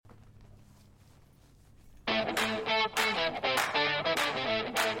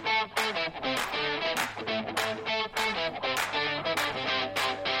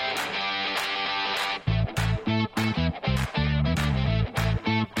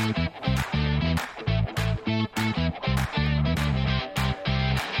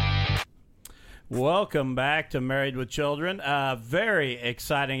Welcome back to Married with Children. A very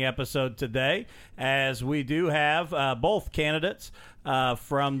exciting episode today, as we do have both candidates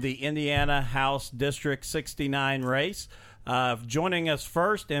from the Indiana House District 69 race. Joining us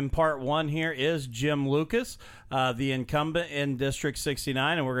first in part one here is Jim Lucas, the incumbent in District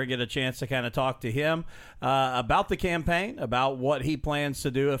 69, and we're going to get a chance to kind of talk to him about the campaign, about what he plans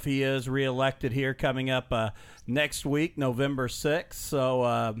to do if he is reelected here coming up next week, November 6th. So,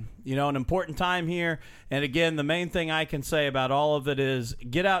 an important time here. And again, the main thing I can say about all of it is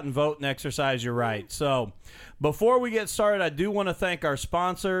get out and vote and exercise your right. So before we get started, I do want to thank our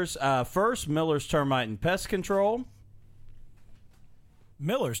sponsors. First, Miller's Termite and Pest Control.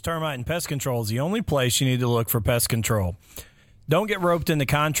 Miller's Termite and Pest Control is the only place you need to look for pest control. Don't get roped into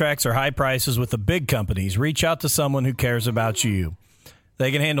contracts or high prices with the big companies. Reach out to someone who cares about you.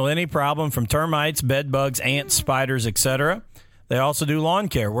 They can handle any problem from termites, bed bugs, ants, spiders, etc. They also do lawn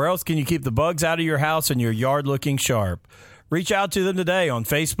care. Where else can you keep the bugs out of your house and your yard looking sharp? Reach out to them today on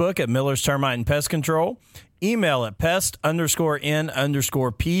Facebook at Miller's Termite and Pest Control. Email at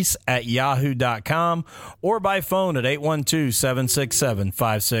pest_n_peace@yahoo.com or by phone at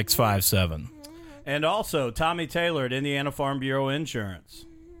 812-767-5657. And also Tommy Taylor at Indiana Farm Bureau Insurance.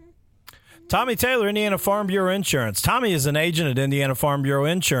 Tommy Taylor, Indiana Farm Bureau Insurance. Tommy is an agent at Indiana Farm Bureau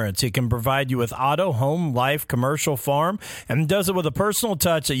Insurance. He can provide you with auto, home, life, commercial, farm, and does it with a personal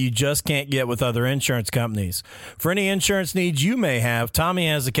touch that you just can't get with other insurance companies. For any insurance needs you may have, Tommy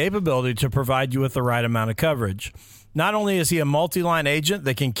has the capability to provide you with the right amount of coverage. Not only is he a multi-line agent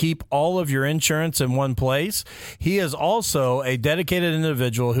that can keep all of your insurance in one place, he is also a dedicated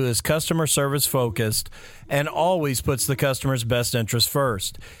individual who is customer service focused and always puts the customer's best interest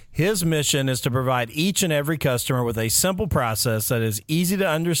first. His mission is to provide each and every customer with a simple process that is easy to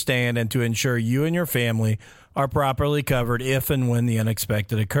understand and to ensure you and your family are properly covered if and when the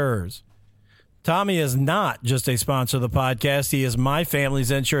unexpected occurs. Tommy is not just a sponsor of the podcast. He is my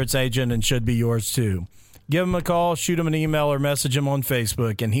family's insurance agent and should be yours too. Give him a call, shoot him an email, or message him on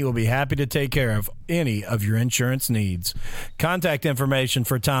Facebook, and he will be happy to take care of any of your insurance needs. Contact information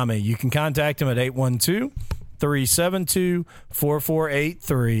for Tommy. You can contact him at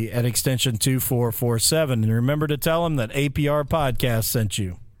 812-372-4483 at extension 2447. And remember to tell him that APR Podcast sent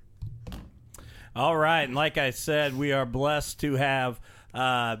you. All right, and like I said, we are blessed to have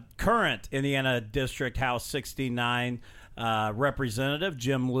current Indiana District House 69 Representative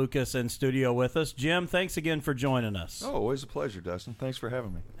Jim Lucas in studio with us. Jim, thanks again for joining us. Oh, always a pleasure, Dustin. Thanks for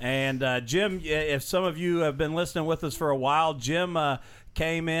having me. And Jim, if some of you have been listening with us for a while, Jim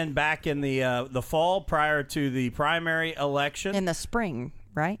came in back in the fall prior to the primary election. In the spring,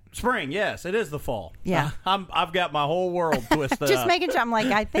 right? Spring, yes, it is the fall. Yeah, I've got my whole world twisted Just up. making sure. I'm like,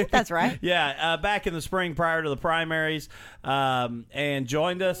 I think that's right. Yeah, back in the spring prior to the primaries, and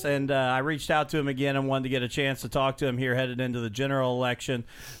joined us, and I reached out to him again and wanted to get a chance to talk to him here headed into the general election.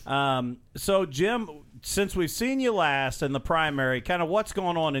 So, Jim, since we've seen you last in the primary, kind of what's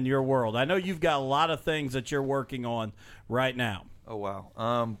going on in your world? I know you've got a lot of things that you're working on right now. Oh,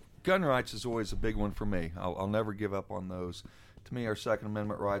 wow. Gun rights is always a big one for me. I'll never give up on those. To me, our Second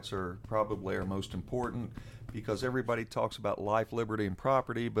Amendment rights are probably our most important because everybody talks about life, liberty, and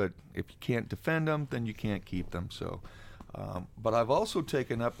property, but if you can't defend them, then you can't keep them. So, but I've also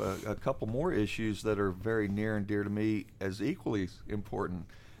taken up a couple more issues that are very near and dear to me as equally important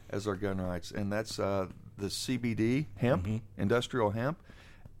as our gun rights, and that's the CBD, hemp, industrial hemp,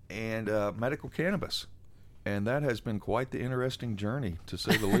 and medical cannabis. And that has been quite the interesting journey, to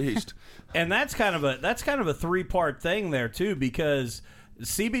say the least. And that's kind of a three-part thing there too, because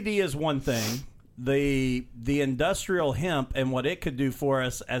CBD is one thing, the industrial hemp and what it could do for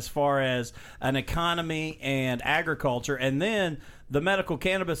us as far as an economy and agriculture, and then the medical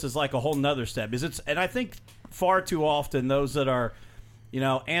cannabis is like a whole nother step. And I think far too often those that are,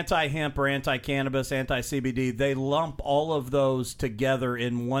 anti-hemp or anti-cannabis, anti-CBD, they lump all of those together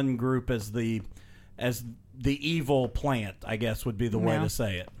in one group as the evil plant, I guess would be the way to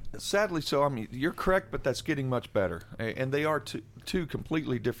say it. Sadly so. I mean, you're correct, but that's getting much better. And they are two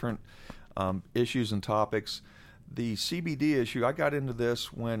completely different issues and topics. The CBD issue, I got into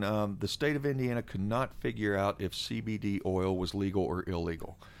this when the state of Indiana could not figure out if CBD oil was legal or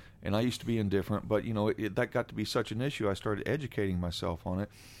illegal. And I used to be indifferent, but, that got to be such an issue, I started educating myself on it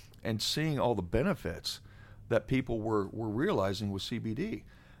and seeing all the benefits that people were realizing with CBD.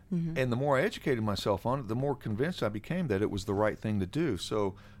 Mm-hmm. And the more I educated myself on it, the more convinced I became that it was the right thing to do.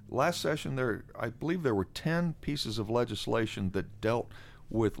 So last session, I believe there were 10 pieces of legislation that dealt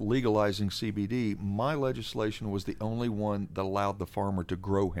with legalizing CBD. My legislation was the only one that allowed the farmer to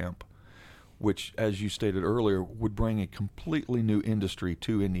grow hemp, which, as you stated earlier, would bring a completely new industry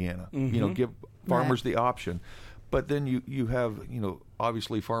to Indiana. Mm-hmm. Give farmers the option. But then you have,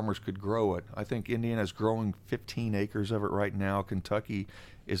 obviously farmers could grow it. I think Indiana's growing 15 acres of it right now. Kentucky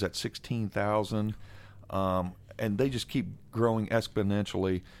is at 16,000, and they just keep growing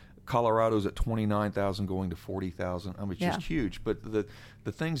exponentially. Colorado's at 29,000 going to 40,000. I mean, it's just huge. But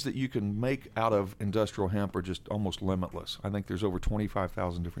the things that you can make out of industrial hemp are just almost limitless. I think there's over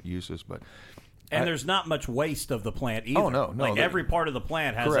 25,000 different uses. And there's not much waste of the plant either. Oh, no. Like every part of the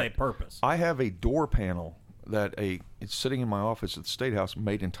plant has Correct. a purpose. I have a door panel that it's sitting in my office at the State House,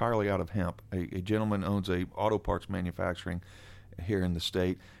 made entirely out of hemp. A gentleman owns a auto parts manufacturing here in the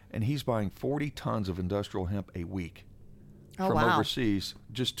state, and he's buying 40 tons of industrial hemp a week from overseas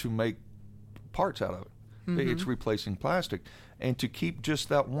just to make parts out of it. Mm-hmm. It's replacing plastic. And to keep just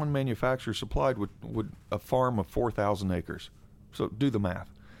that one manufacturer supplied would a farm of 4,000 acres. So do the math.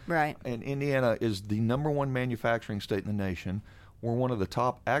 Right. And Indiana is the #1 manufacturing state in the nation. We're one of the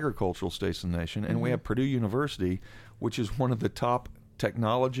top agricultural states in the nation, and we have Purdue University, which is one of the top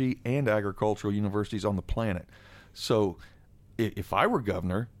technology and agricultural universities on the planet. So if I were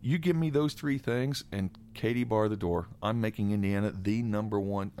governor, you give me those three things, and Katie, bar the door. I'm making Indiana the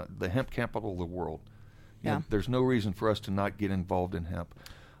 #1, the hemp capital of the world. There's no reason for us to not get involved in hemp.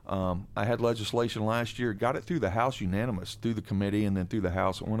 I had legislation last year, got it through the House unanimous, through the committee and then through the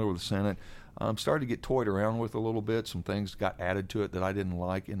House. It went over the Senate. Started to get toyed around with a little bit. Some things got added to it that I didn't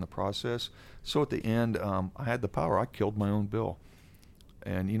like in the process. So at the end, I had the power. I killed my own bill.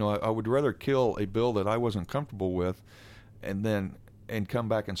 And, I would rather kill a bill that I wasn't comfortable with and come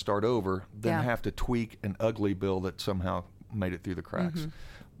back and start over than have to tweak an ugly bill that somehow made it through the cracks.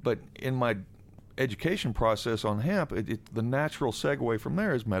 But in my education process on hemp, the natural segue from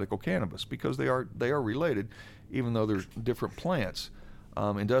there is medical cannabis, because they are related, even though they're different plants.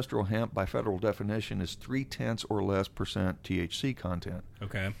 Industrial hemp, by federal definition, is 0.3% or less THC content.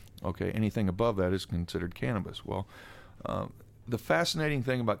 Okay. Anything above that is considered cannabis. Well, the fascinating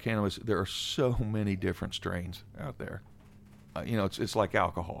thing about cannabis, there are so many different strains out there. It's like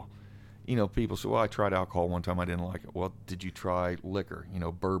alcohol. People say, well, I tried alcohol one time, I didn't like it. Well, did you try liquor?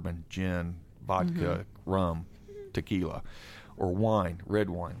 Bourbon, gin, vodka, rum, tequila, or wine, red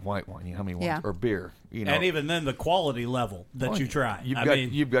wine, white wine, how many wines, or beer, And even then, the quality level that you try.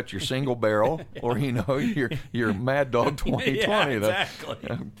 You've got your single barrel, or your Mad Dog 2020. Yeah, exactly.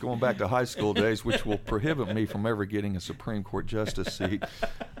 Going back to high school days, which will prohibit me from ever getting a Supreme Court justice seat.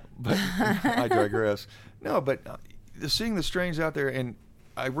 But I digress. No, but seeing the strains out there, and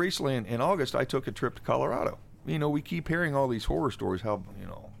I recently in August I took a trip to Colorado. We keep hearing all these horror stories, how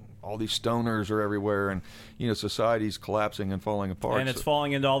all these stoners are everywhere, and society's collapsing and falling apart. And it's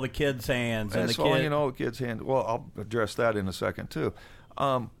falling into all the kids' hands. And it's falling into all the kids' hands. Well, I'll address that in a second too.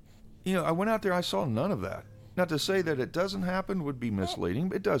 I went out there, I saw none of that. Not to say that it doesn't happen would be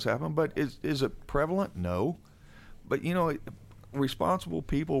misleading. It does happen, but is it prevalent? No. But responsible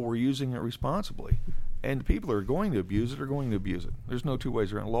people were using it responsibly. And people who are going to abuse it are going to abuse it. There's no two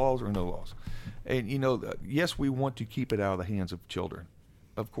ways around, laws or no laws. And, yes, we want to keep it out of the hands of children.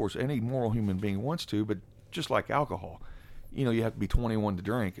 Of course, any moral human being wants to, but just like alcohol, you have to be 21 to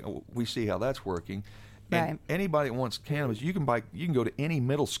drink. We see how that's working. And right. Anybody that wants cannabis, you can go to any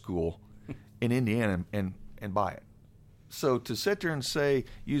middle school in Indiana and buy it. So to sit there and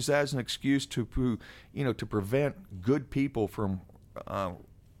use that as an excuse to prevent good people from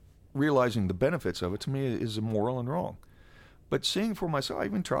realizing the benefits of it, to me is immoral and wrong. But seeing for myself, I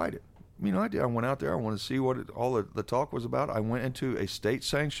even tried it. I went out there. I wanted to see what all the talk was about. I went into a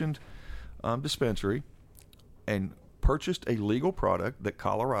state-sanctioned dispensary and purchased a legal product that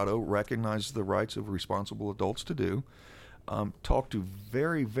Colorado recognizes the rights of responsible adults to do. Talked to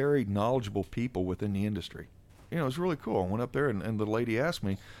very, very knowledgeable people within the industry. It was really cool. I went up there, and the lady asked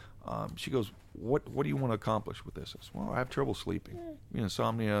me, she goes, what do you want to accomplish with this? I said, well, I have trouble sleeping.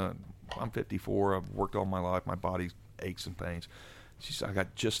 Insomnia. I'm 54. I've worked all my life. My body aches and pains. She said, I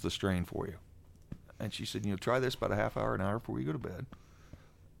got just the strain for you. And she said, try this about a half hour, an hour before you go to bed.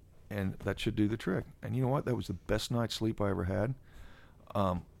 And that should do the trick. And you know what? That was the best night's sleep I ever had.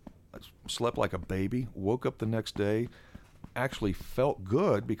 I slept like a baby, woke up the next day, actually felt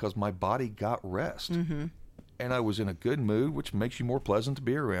good because my body got rest. Mm-hmm. And I was in a good mood, which makes you more pleasant to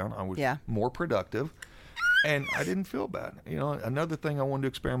be around. I was more productive, and I didn't feel bad. Another thing I wanted to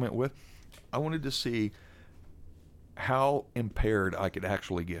experiment with, I wanted to see how impaired I could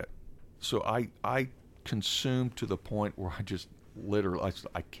actually get. So I consumed to the point where I just literally,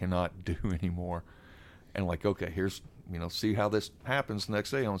 I cannot do anymore. And okay, here's, see how this happens the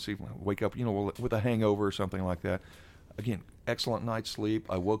next day. I want to see if I wake up, with a hangover or something like that. Again, excellent night's sleep.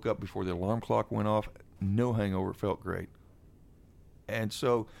 I woke up before the alarm clock went off. No hangover, felt great. And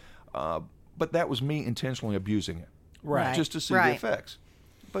so, but but that was me intentionally abusing it, Right. just to see the effects.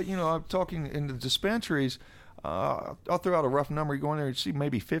 But I'm talking in the dispensaries. I'll throw out a rough number. You go in there and see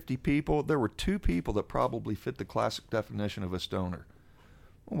maybe 50 people. There were 2 people that probably fit the classic definition of a stoner.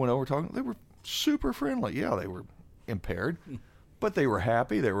 When we're talking, they were super friendly. Yeah, they were impaired, but they were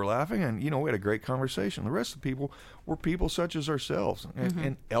happy. They were laughing, and we had a great conversation. The rest of the people were people such as ourselves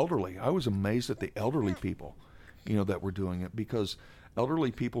and elderly. I was amazed at the elderly people, that were doing it, because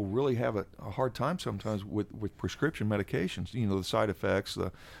elderly people really have a hard time sometimes with prescription medications. The side effects,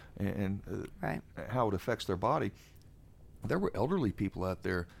 Right. how it affects their body. There were elderly people out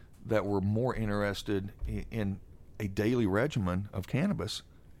there that were more interested in a daily regimen of cannabis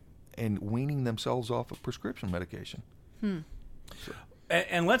and weaning themselves off of prescription medication.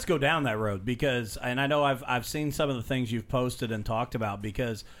 And let's go down that road, because, and I know I've seen some of the things you've posted and talked about,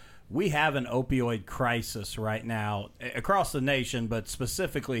 because we have an opioid crisis right now across the nation, but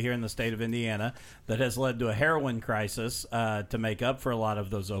specifically here in the state of Indiana, that has led to a heroin crisis to make up for a lot of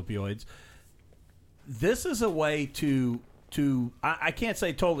those opioids. This is a way to I can't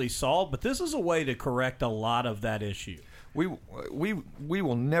say totally solve, but this is a way to correct a lot of that issue. We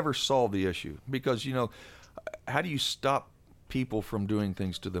will never solve the issue, because how do you stop people from doing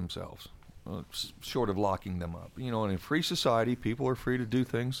things to themselves, short of locking them up? In a free society, people are free to do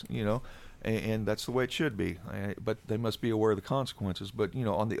things, and that's the way it should be. But they must be aware of the consequences. But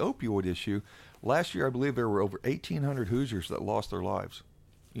on the opioid issue, last year I believe there were over 1,800 Hoosiers that lost their lives,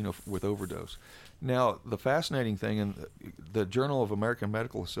 with overdose. Now, the fascinating thing, in the Journal of American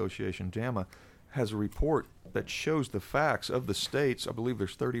Medical Association, JAMA, has a report that shows the facts of the states. I believe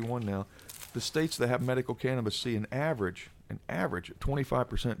there's 31 now. The states that have medical cannabis see an average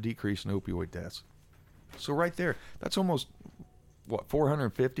 25% decrease in opioid deaths. So right there, that's almost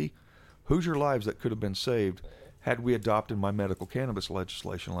 450 Hoosier lives that could have been saved had we adopted my medical cannabis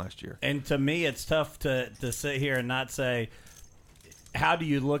legislation last year. And to me, it's tough to sit here and not say, how do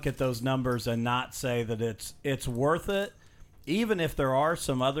you look at those numbers and not say that it's worth it, even if there are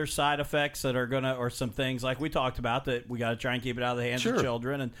some other side effects that are or some things like we talked about, that we got to try and keep it out of the hands of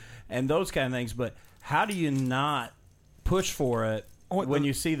children and those kind of things. But how do you not push for it when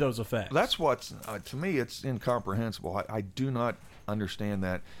you see those effects? That's what's, to me, it's incomprehensible. I do not understand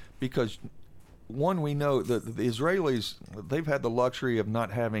that, because one, we know that the Israelis, they've had the luxury of not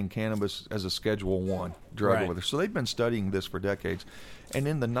having cannabis as a Schedule I drug Right. over there. So they've been studying this for decades. And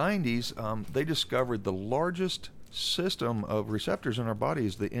in the 90s, they discovered the largest system of receptors in our body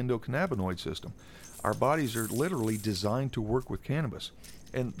is the endocannabinoid system. Our bodies are literally designed to work with cannabis.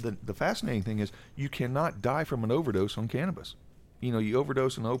 And the fascinating thing is, you cannot die from an overdose on cannabis. You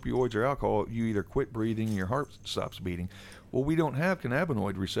overdose on opioids or alcohol, you either quit breathing and your heart stops beating. Well, we don't have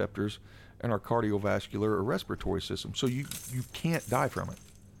cannabinoid receptors in our cardiovascular or respiratory system, so you can't die from it.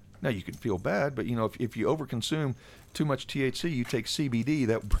 Now, you can feel bad, but if you overconsume too much THC, you take CBD,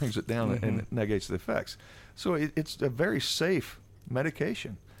 that brings it down and negates the effects. So it's a very safe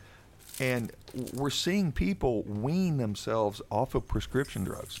medication. And we're seeing people wean themselves off of prescription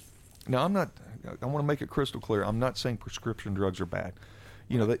drugs. Now, I want to make it crystal clear, I'm not saying prescription drugs are bad.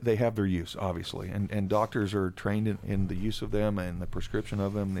 They have their use, obviously, and doctors are trained in the use of them and the prescription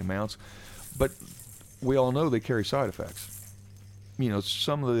of them, the amounts. But we all know they carry side effects.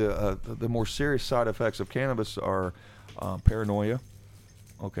 Some of the more serious side effects of cannabis are paranoia.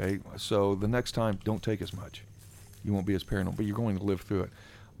 Okay, so the next time, don't take as much. You won't be as paranoid, but you're going to live through it.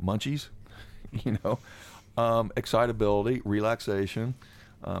 Munchies, excitability, relaxation,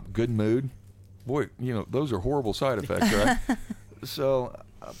 good mood. Boy, those are horrible side effects, right? So,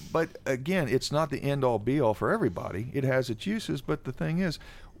 but again, it's not the end-all, be-all for everybody. It has its uses, but the thing is,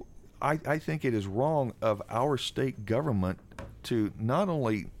 I think it is wrong of our state government to not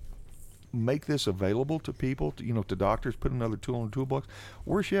only make this available to people, to doctors, put another tool in the toolbox.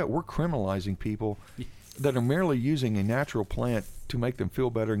 Worse yet, we're criminalizing people that are merely using a natural plant to make them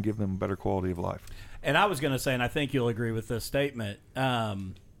feel better and give them a better quality of life. And I was going to say, and I think you'll agree with this statement,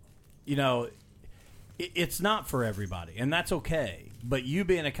 it's not for everybody, and that's okay. But you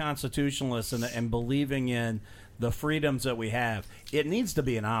being a constitutionalist and believing in the freedoms that we have, it needs to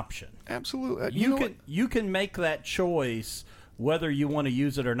be an option. Absolutely. You can make that choice whether you want to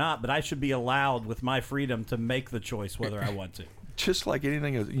use it or not, but I should be allowed with my freedom to make the choice whether I want to. Just like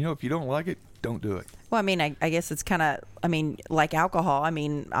anything else, if you don't like it, don't do it. Well, I guess it's kind of, like alcohol.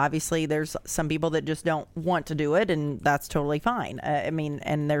 Obviously there's some people that just don't want to do it, and that's totally fine.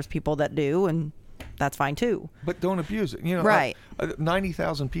 And there's people that do, and that's fine too. But don't abuse it. Right.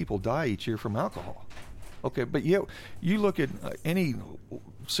 90,000 people die each year from alcohol. Okay, but you look at any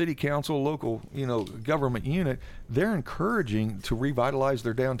city council, local, government unit, they're encouraging to revitalize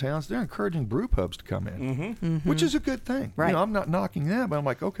their downtowns. They're encouraging brew pubs to come in, which is a good thing. Right. I'm not knocking that, but I'm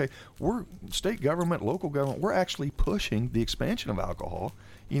like, okay, we're state government, local government, we're actually pushing the expansion of alcohol.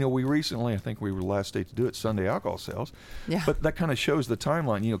 We recently, I think we were the last state to do it, Sunday alcohol sales. Yeah. But that kind of shows the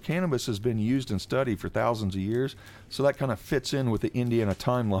timeline. Cannabis has been used and studied for thousands of years, so that kind of fits in with the Indiana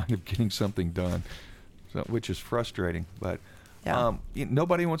timeline of getting something done, which is frustrating. But Yeah.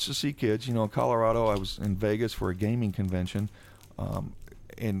 nobody wants to see kids. In Colorado, I was in Vegas for a gaming convention,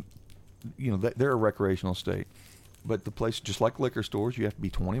 and they're a recreational state, but the place, just like liquor stores, you have to be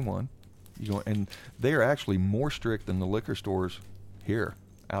 21. And they are actually more strict than the liquor stores here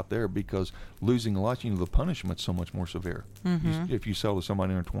out there, because losing a license, the punishment's so much more severe if you sell to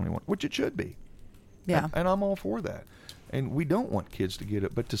somebody under 21, which it should be. Yeah. And I'm all for that. And we don't want kids to get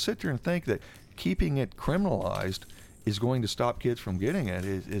it, but to sit there and think that keeping it criminalized is going to stop kids from getting it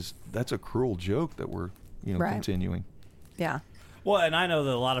is that's a cruel joke that we're Right. continuing. Yeah. Well, and I know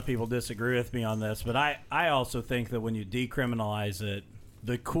that a lot of people disagree with me on this, but I also think that when you decriminalize it,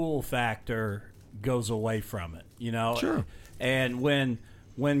 the cool factor goes away from it, Sure. And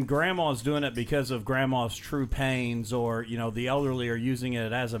when grandma's doing it because of grandma's true pains, or the elderly are using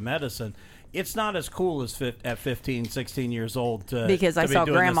it as a medicine, it's not as cool as at 15, 16 years old Because I be saw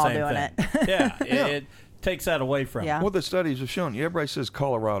doing the grandma same doing thing. it. Yeah, it takes that away from Yeah. it. Well, the studies have shown, everybody says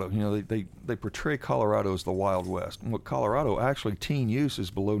Colorado, they portray Colorado as the Wild West. And what Colorado, actually, teen use is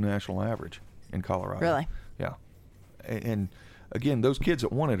below national average in Colorado. Really? Yeah. And again, those kids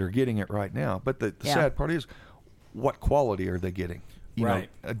that want it are getting it right now. But the Yeah. sad part is, what quality are they getting? Right.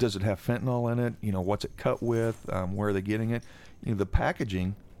 Does it have fentanyl in it? What's it cut with? Where are they getting it? The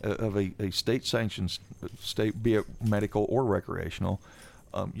packaging of a state-sanctioned state, be it medical or recreational,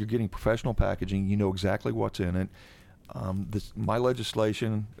 you're getting professional packaging. You know exactly what's in it. My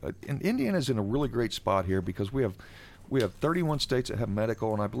legislation, and Indiana's in a really great spot here, because we have 31 states that have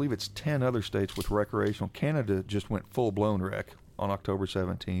medical, and I believe it's 10 other states with recreational. Canada just went full-blown rec on October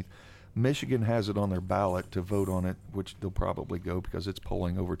 17th. Michigan has it on their ballot to vote on it, which they'll probably go because it's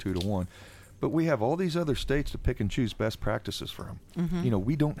polling over 2-1. But we have all these other states to pick and choose best practices from.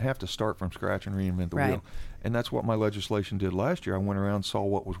 We don't have to start from scratch and reinvent the Right. wheel. And that's what my legislation did last year. I went around, saw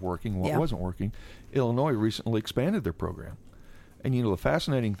what was working, what Yeah. wasn't working. Illinois recently expanded their program. And, the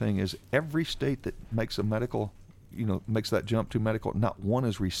fascinating thing is, every state that makes a medical, makes that jump to medical, not one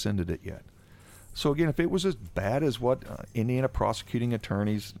has rescinded it yet. So again, if it was as bad as what Indiana prosecuting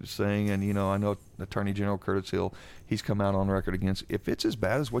attorneys saying, and I know Attorney General Curtis Hill, he's come out on record against, if it's as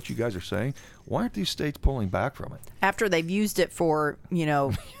bad as what you guys are saying, why aren't these states pulling back from it? After they've used it for,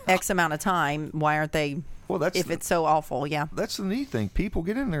 X amount of time, why aren't they, Well, if it's so awful? Yeah. That's the neat thing. People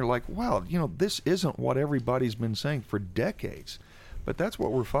get in there like, wow, this isn't what everybody's been saying for decades. But that's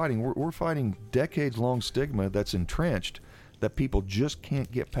what we're fighting. We're fighting decades-long stigma that's entrenched, that people just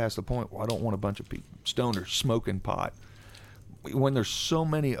can't get past the point, well, I don't want a bunch of stoners smoking pot. When there's so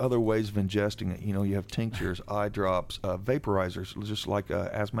many other ways of ingesting it, you have tinctures, eye drops, vaporizers, just like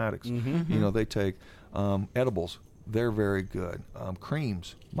asthmatics. They take edibles. They're very good.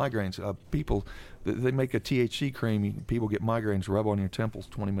 Creams, migraines. People, they make a THC cream. People get migraines, rub on your temples.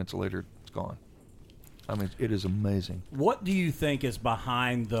 20 minutes later, it's gone. I mean, it is amazing. What do you think is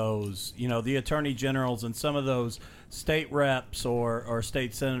behind those, the attorney generals and some of those state reps or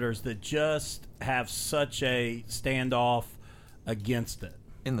state senators that just have such a standoff against it?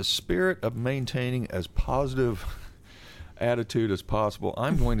 In the spirit of maintaining as positive attitude as possible,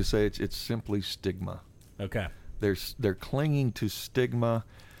 I'm going to say it's simply stigma. Okay. They're clinging to stigma,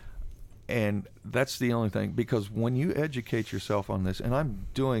 and that's the only thing. Because when you educate yourself on this, and I'm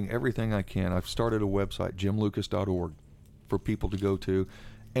doing everything I can, I've started a website, jimlucas.org, for people to go to,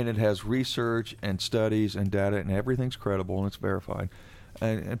 and it has research and studies and data, and everything's credible and it's verified,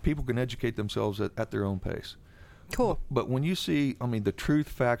 and people can educate themselves at their own pace. Cool. But when you see, the truth,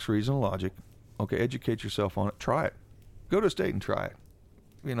 facts, reason, logic, okay, educate yourself on it. Try it. Go to a state and try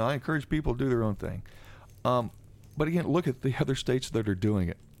it. I encourage people to do their own thing. But again, look at the other states that are doing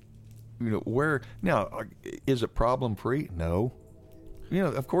it. Where now, is it problem free? No.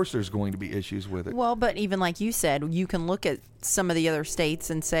 Of course there's going to be issues with it. Well, but even like you said, you can look at some of the other states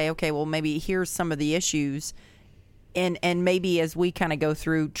and say, okay, well, maybe here's some of the issues, and maybe as we kind of go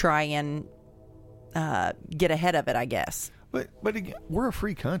through, try and get ahead of it, I guess. But again, we're a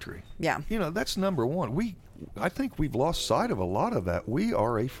free country. Yeah. That's number one. I think we've lost sight of a lot of that. We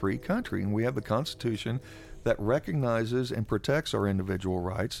are a free country, and we have the Constitution that recognizes and protects our individual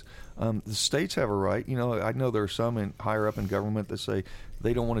rights. The states have a right. I know there are some higher up in government that say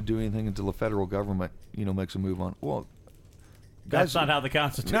they don't want to do anything until the federal government, makes a move on. Well, That's not how the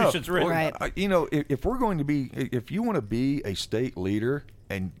Constitution's written. Right. If we're going to be, if you want to be a state leader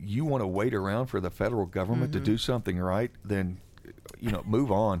and you want to wait around for the federal government to do something right, then,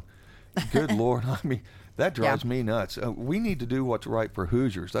 move on. Good Lord. I mean, that drives me nuts. We need to do what's right for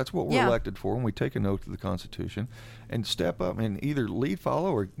Hoosiers. That's what we're elected for, and we take an oath to the Constitution and step up and either lead,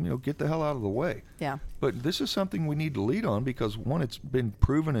 follow, or get the hell out of the way. Yeah. But this is something we need to lead on because, one, it's been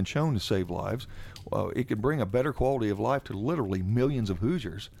proven and shown to save lives. It can bring a better quality of life to literally millions of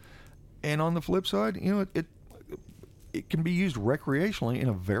Hoosiers. And on the flip side, it can be used recreationally in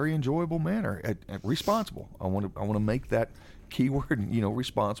a very enjoyable manner, responsible. I want to make that keyword,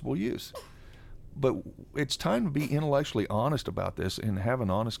 responsible use. But it's time to be intellectually honest about this and have an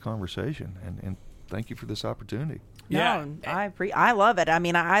honest conversation. And thank you for this opportunity. Yeah. No, I love it. I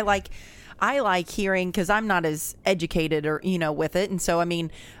mean, I like hearing, because I'm not as educated or with it, and so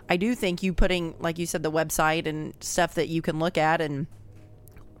I do think you putting, like you said, the website and stuff that you can look at and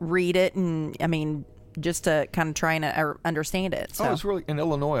read it, and just to kind of try and understand it. So. It's really in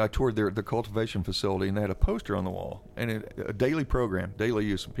Illinois. I toured the cultivation facility, and they had a poster on the wall and a daily program, daily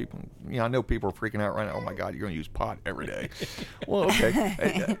use. And people, I know people are freaking out right now. Oh my God, you're going to use pot every day. Well,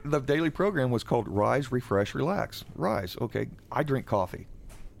 okay. The daily program was called Rise, Refresh, Relax. Rise. Okay, I drink coffee.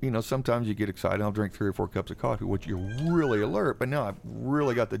 Sometimes you get excited. I'll drink 3 or 4 cups of coffee, which you're really alert. But now I've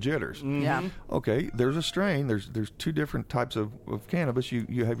really got the jitters. Yeah. Okay, there's a strain. There's 2 different types of cannabis.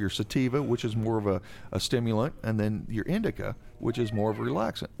 You have your sativa, which is more of a stimulant, and then your indica, which is more of a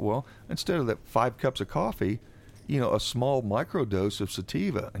relaxant. Well, instead of that 5 cups of coffee, a small microdose of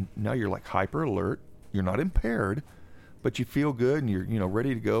sativa, and now you're like hyper alert. You're not impaired, but you feel good, and you're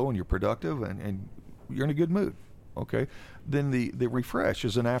ready to go, and you're productive, and you're in a good mood. Okay, then the refresh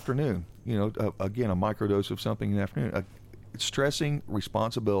is an afternoon. Again, a microdose of something in the afternoon. Stressing,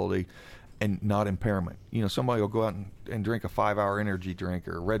 responsibility, and not impairment. Somebody will go out and drink a 5-hour energy drink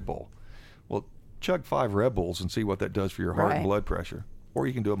or a Red Bull. Well, chug 5 Red Bulls and see what that does for your heart and blood pressure. Or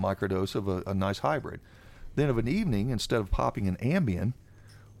you can do a microdose of a nice hybrid. Then of an evening, instead of popping an Ambien,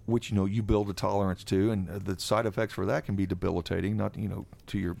 which you build a tolerance to, and the side effects for that can be debilitating, not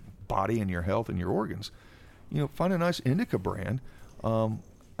to your body and your health and your organs. Find a nice indica brand, an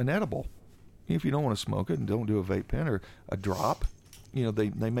edible. If you don't want to smoke it, and don't do a vape pen or a drop.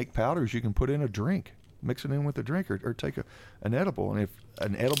 They make powders you can put in a drink, mix it in with a drink, or take an edible. And if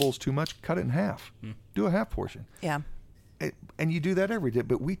an edible is too much, cut it in half. Do a half portion. Yeah. And you do that every day.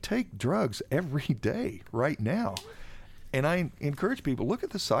 But we take drugs every day right now. And I encourage people, look at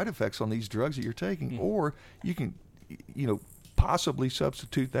the side effects on these drugs that you're taking. Or you can, possibly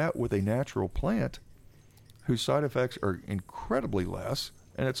substitute that with a natural plant whose side effects are incredibly less,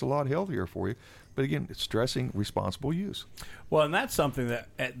 and it's a lot healthier for you. But again, it's stressing responsible use. Well, and that's something that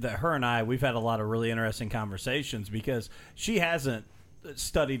her and I, we've had a lot of really interesting conversations because she hasn't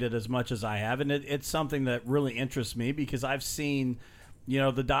studied it as much as I have, and it's something that really interests me because I've seen,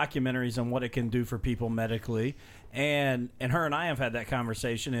 the documentaries on what it can do for people medically, and her and I have had that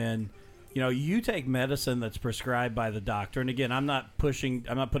conversation. And you take medicine that's prescribed by the doctor, and again, I'm not putting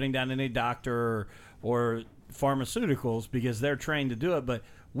down any doctor or pharmaceuticals because they're trained to do it, but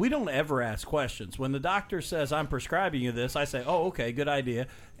we don't ever ask questions. When the doctor says, I'm prescribing you this, I say, oh, okay, good idea,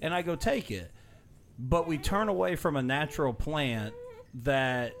 and I go take it. But we turn away from a natural plant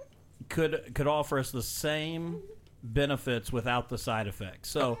that could offer us the same benefits without the side effects.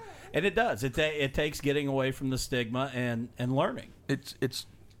 So, and it does. It takes getting away from the stigma and learning. It's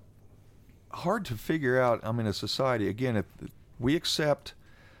hard to figure out. I'm in a society, again, if we accept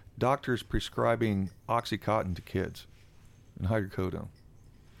doctors prescribing OxyContin to kids and hydrocodone.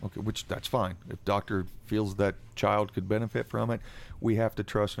 Okay, which that's fine. If doctor feels that child could benefit from it, we have to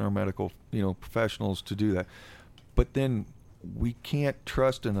trust in our medical, professionals to do that. But then we can't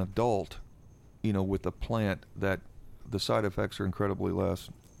trust an adult, with a plant that the side effects are incredibly less.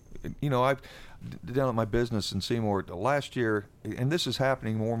 I've down at my business in Seymour last year, and this is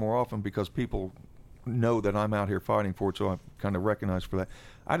happening more and more often because people know that I'm out here fighting for it, so I'm kind of recognized for that.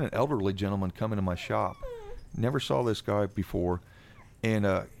 I had an elderly gentleman come into my shop. Never saw this guy before,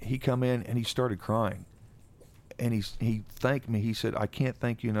 and he come in and he started crying. And he thanked me. He said, I can't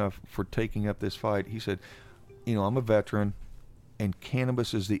thank you enough for taking up this fight. He said, I'm a veteran, and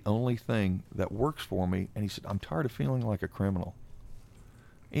cannabis is the only thing that works for me. And he said, I'm tired of feeling like a criminal.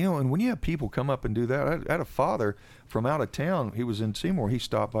 And when you have people come up and do that, I had a father from out of town. He was in Seymour. He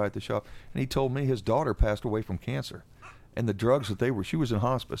stopped by at the shop, and he told me his daughter passed away from cancer. And the drugs that she was in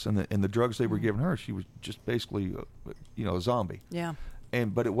hospice, and the drugs they were giving her, she was just basically, a zombie. Yeah.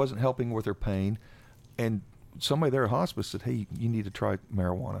 But it wasn't helping with her pain. And somebody there at hospice said, hey, you need to try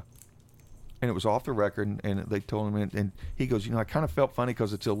marijuana. And it was off the record, and they told him, and he goes, I kind of felt funny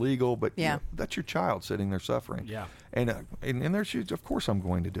because it's illegal, but that's your child sitting there suffering. Yeah. And in their shoes, of course I'm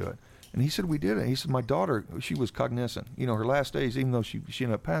going to do it. And he said, we did it. He said, my daughter, she was cognizant. Her last days, even though she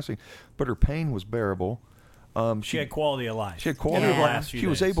ended up passing, but her pain was bearable. She had quality of life. She had quality of life. She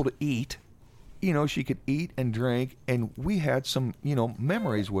was days. able to eat. She could eat and drink, and we had some,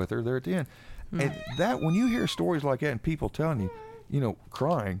 memories with her there at the end. And that, when you hear stories like that and people telling you,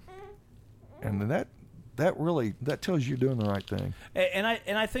 crying, and that really tells you you're doing the right thing. And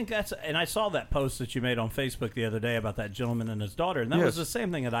I think I saw that post that you made on Facebook the other day about that gentleman and his daughter, and that was the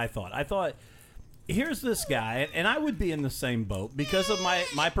same thing that I thought. I thought, here's this guy, and I would be in the same boat because of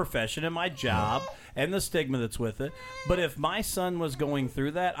my profession and my job and the stigma that's with it. But if my son was going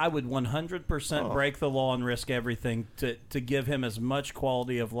through that, I would 100% break the law and risk everything to give him as much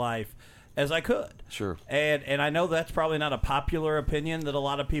quality of life as I could. Sure. And I know that's probably not a popular opinion that a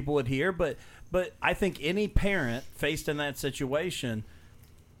lot of people would hear, but I think any parent faced in that situation,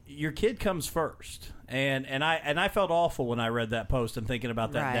 your kid comes first. And I felt awful when I read that post and thinking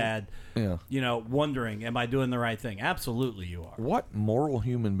about that dad, wondering, am I doing the right thing? Absolutely you are. What moral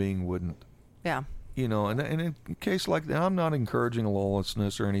human being wouldn't? Yeah. And in a case like that, I'm not encouraging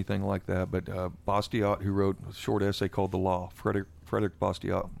lawlessness or anything like that, but Bastiat, who wrote a short essay called The Law, Frederick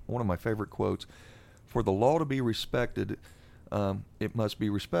Bastiat, one of my favorite quotes, for the law to be respected, it must be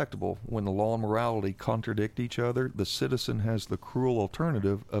respectable. When the law and morality contradict each other, the citizen has the cruel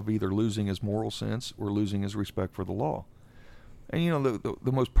alternative of either losing his moral sense or losing his respect for the law. And,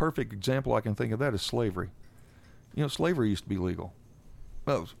 the most perfect example I can think of that is slavery. Slavery used to be legal.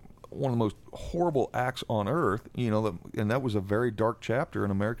 Well, it was one of the most horrible acts on earth, and that was a very dark chapter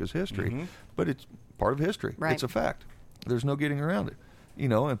in America's history, but it's part of history. Right. It's a fact. There's no getting around it.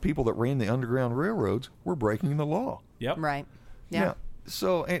 And people that ran the Underground Railroads were breaking the law. Yep. Right. Yeah.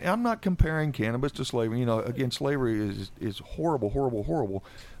 So, and I'm not comparing cannabis to slavery. Again, slavery is horrible, horrible, horrible.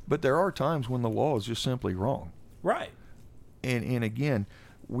 But there are times when the law is just simply wrong. Right. And again,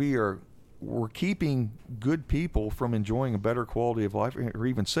 we're keeping good people from enjoying a better quality of life or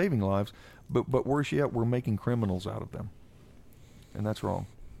even saving lives, but worse yet, we're making criminals out of them. And that's wrong.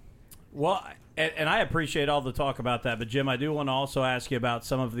 Well, and I appreciate all the talk about that, but Jim, I do want to also ask you about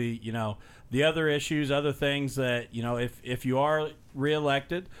some of the, the other issues, other things that, if you are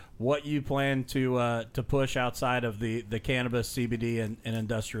reelected, what you plan to push outside of the cannabis, CBD, and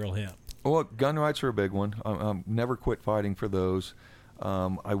industrial hemp. Well, gun rights are a big one. I'm never quit fighting for those.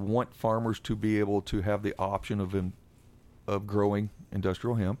 I want farmers to be able to have the option of growing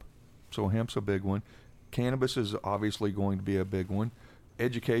industrial hemp. So hemp's a big one. Cannabis is obviously going to be a big one.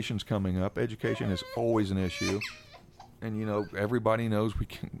 Education's coming up. Education is always an issue. And, everybody knows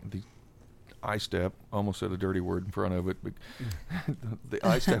the I-step, almost said a dirty word in front of it, but the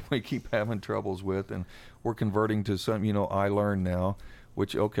I-step we keep having troubles with, and we're converting to some, I learn now,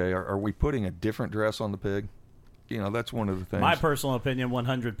 which, okay, are we putting a different dress on the pig? That's one of the things. My personal opinion,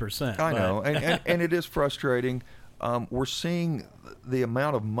 100%. I know, and it is frustrating. We're seeing the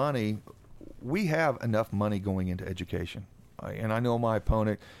amount of money. We have enough money going into education. And I know my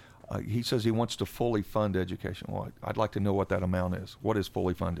opponent, he says he wants to fully fund education. Well, I'd like to know what that amount is. What is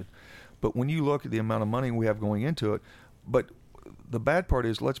fully funded? But when you look at the amount of money we have going into it, but the bad part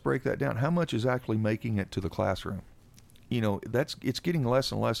is, let's break that down. How much is actually making it to the classroom? It's getting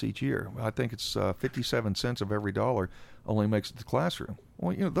less and less each year. I think it's 57 cents of every dollar only makes it to the classroom.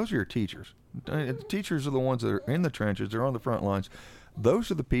 Well, those are your teachers. The teachers are the ones that are in the trenches. They're on the front lines. Those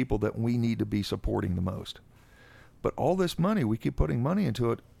are the people that we need to be supporting the most. But all this money, we keep putting money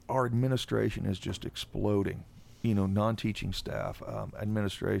into it, our administration is just exploding. Non-teaching staff,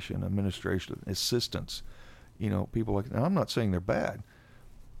 administration assistants, people like, now I'm not saying they're bad,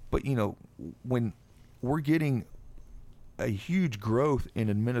 but, when we're getting a huge growth in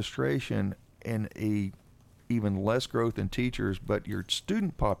administration and a even less growth in teachers, but your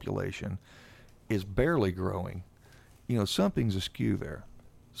student population is barely growing, something's askew there.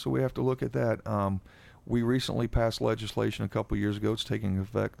 So we have to look at that. We recently passed legislation a couple of years ago. It's taking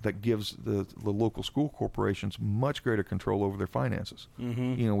effect that gives the local school corporations much greater control over their finances.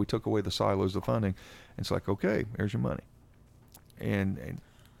 Mm-hmm. We took away the silos of funding. It's like, okay, here's your money.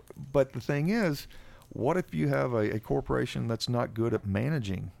 But the thing is, what if you have a corporation that's not good at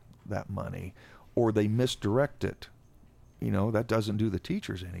managing that money, or they misdirect it? That doesn't do the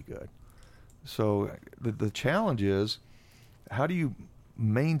teachers any good. So the challenge is, how do you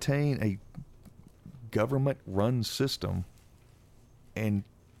maintain a government-run system and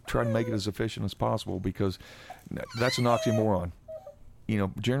try to make it as efficient as possible? Because that's an oxymoron.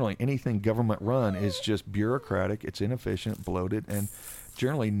 generally anything government run is just bureaucratic, it's inefficient, bloated, and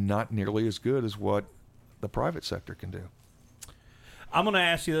generally not nearly as good as what the private sector can do. I'm going to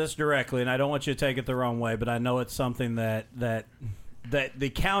ask you this directly, and I don't want you to take it the wrong way, but I know it's something that the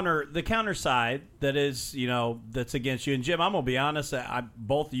counter side that is, that's against you. And Jim, I'm going to be honest,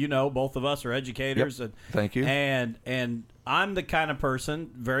 both of us are educators. Yep. Thank you. And I'm the kind of person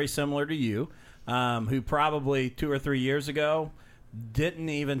very similar to you, who probably 2 or 3 years ago didn't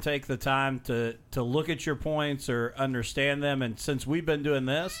even take the time to look at your points or understand them. And since we've been doing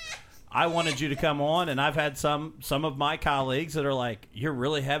this, I wanted you to come on, and I've had some of my colleagues that are like, "You're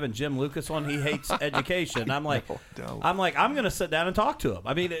really having Jim Lucas on? He hates education." I'm like, No. I'm going to sit down and talk to him.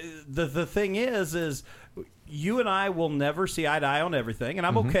 I mean, the thing is you and I will never see eye to eye on everything, and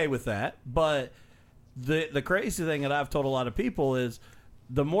I'm okay with that. But the crazy thing that I've told a lot of people is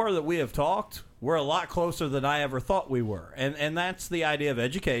the more that we have talked, we're a lot closer than I ever thought we were. And that's the idea of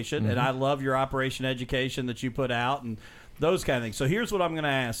education. And I love your Operation Education that you put out and those kind of things. So here's what I'm going to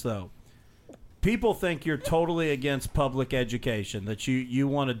ask, though. People think you're totally against public education, that you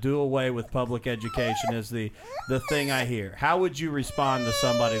want to do away with public education is the thing I hear. How would you respond to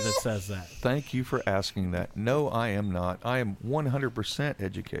somebody that says that? Thank you for asking that. No, I am not. I am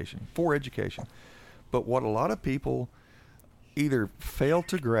 100% for education. But what a lot of people either fail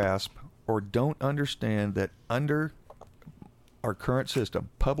to grasp or don't understand that under our current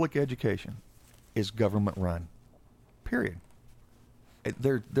system, public education is government run. Period.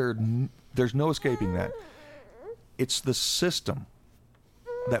 There's no escaping that. It's the system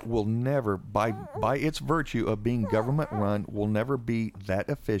that will never, by its virtue of being government run, will never be that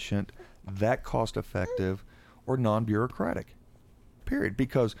efficient, that cost effective, or non-bureaucratic. Period.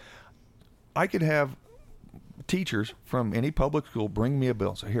 Because I could have teachers from any public school bring me a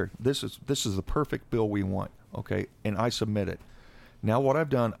bill. So here, this is the perfect bill we want. Okay, and I submit it. Now what I've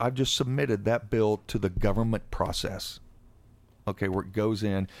done, I've just submitted that bill to the government process. Okay, where it goes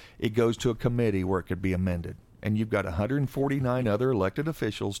to a committee where it could be amended. And you've got 149 other elected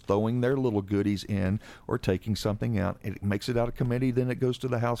officials throwing their little goodies in or taking something out. It makes it out of committee, then it goes to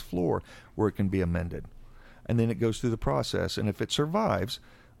the House floor where it can be amended. And then it goes through the process. And if it survives,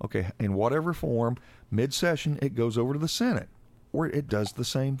 okay, in whatever form, mid-session, it goes over to the Senate where it does the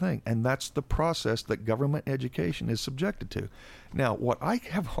same thing. And that's the process that government education is subjected to. Now, what I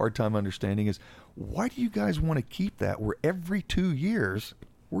have a hard time understanding is, why do you guys want to keep that where every 2 years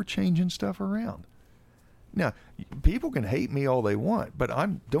we're changing stuff around? Now, people can hate me all they want, but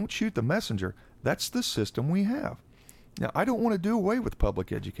don't shoot the messenger. That's the system we have. Now, I don't want to do away with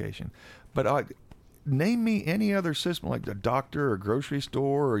public education, but name me any other system like a doctor or grocery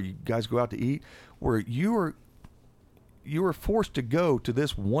store, or you guys go out to eat, where you are forced to go to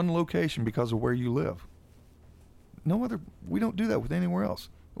this one location because of where you live. No other. We don't do that with anywhere else,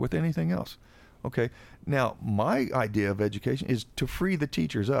 with anything else. Okay. Now, my idea of education is to free the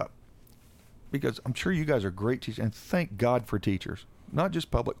teachers up, because I'm sure you guys are great teachers, and thank God for teachers, not just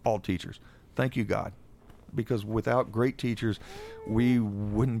public, all teachers. Thank you, God, because without great teachers, we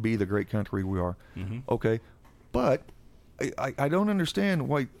wouldn't be the great country we are. Mm-hmm. Okay. But I don't understand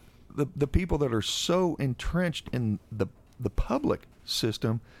why the people that are so entrenched in the public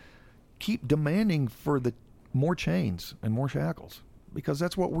system keep demanding for the more chains and more shackles, because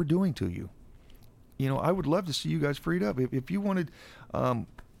that's what we're doing to you. I would love to see you guys freed up. If you wanted, under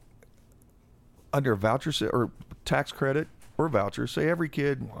a voucher or tax credit or voucher, say every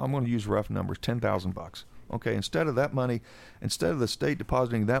kid, I'm going to use rough numbers, $10,000. Okay, instead of the state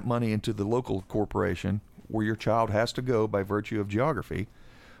depositing that money into the local corporation where your child has to go by virtue of geography,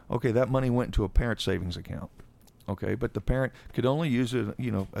 okay, that money went into a parent savings account. Okay, but the parent could only use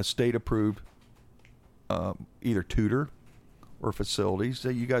a state-approved either tutor or facilities.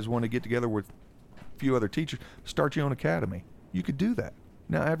 Say you guys want to get together with a few other teachers, start your own academy. You could do that.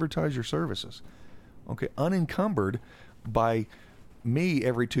 Now advertise your services. Okay, unencumbered by me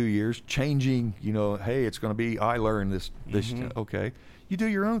every 2 years changing, hey, it's going to be, I learned this, okay. You do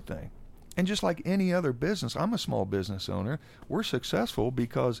your own thing. And just like any other business, I'm a small business owner. We're successful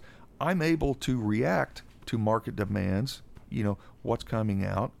because I'm able to react to market demands, what's coming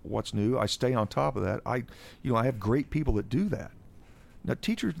out, what's new. I stay on top of that. I have great people that do that. Now,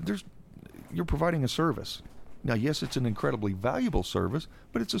 teachers, you're providing a service. Now, yes, it's an incredibly valuable service,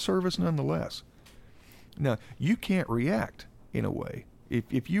 but it's a service nonetheless. Now, you can't react in a way.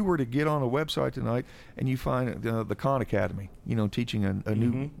 If you were to get on a website tonight and you find the Khan Academy, teaching a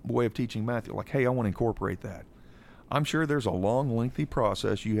new way of teaching math, you're like, hey, I want to incorporate that. I'm sure there's a long, lengthy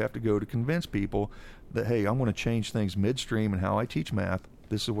process you have to go to convince people that, hey, I want to change things midstream in how I teach math.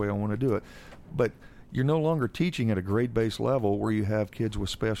 This is the way I want to do it. But You're no longer teaching at a grade-based level where you have kids with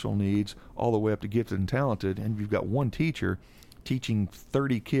special needs all the way up to gifted and talented, and you've got one teacher teaching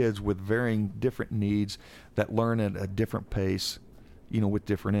 30 kids with varying different needs that learn at a different pace, with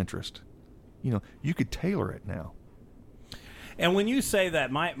different interest. You could tailor it now. And when you say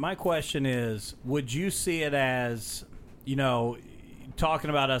that, my question is, would you see it as, talking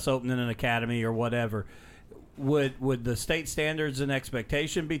about us opening an academy or whatever, would the state standards and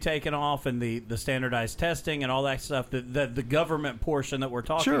expectation be taken off, and the standardized testing and all that stuff, the government portion that we're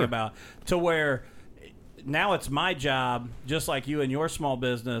talking about, to where now it's my job, just like you and your small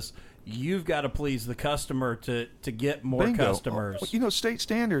business, you've got to please the customer to get more customers. State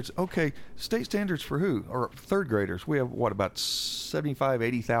standards. Okay, state standards for who? Or third graders. We have, about 75,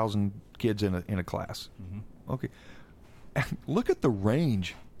 80,000 kids in a class. Mm-hmm. Okay. Look at the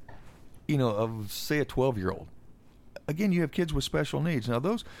range, of, say, a 12-year-old. Again, you have kids with special needs. Now,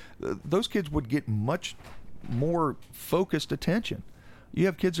 those kids would get much more focused attention. You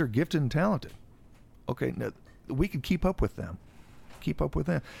have kids that are gifted and talented. Okay, now, we could keep up with them.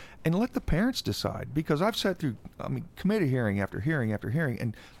 And let the parents decide, because I've sat through, committee hearing after hearing after hearing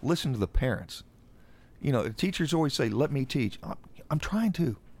and listened to the parents. Teachers always say, let me teach. I'm trying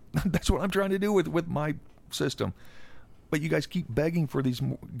to. That's what I'm trying to do with my system. But you guys keep begging for these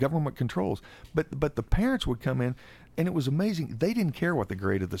government controls. But the parents would come in, and it was amazing. They didn't care what the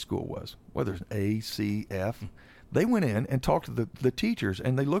grade of the school was, whether it's A, C, F. They went in and talked to the teachers,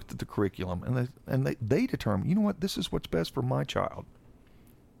 and they looked at the curriculum, and they determined, this is what's best for my child.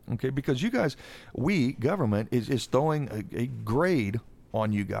 Okay, because you guys, government is throwing a grade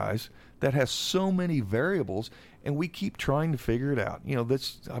on you guys that has so many variables, and we keep trying to figure it out.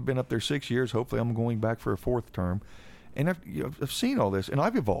 I've been up there 6 years. Hopefully I'm going back for a 4th term. And I've seen all this, and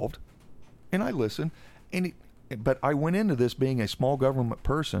I've evolved, and I listen. But I went into this being a small government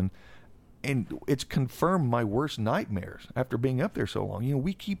person, and it's confirmed my worst nightmares after being up there so long.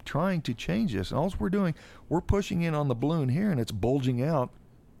 We keep trying to change this, and all we're doing, we're pushing in on the balloon here, and it's bulging out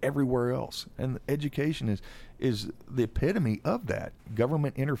everywhere else. And education is the epitome of that,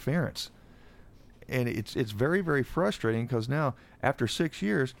 government interference. And it's very, very frustrating, because now, after 6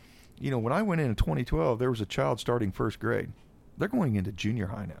 years, when I went in 2012, there was a child starting 1st grade. They're going into junior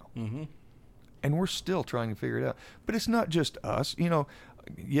high now. Mm-hmm. And we're still trying to figure it out. But it's not just us.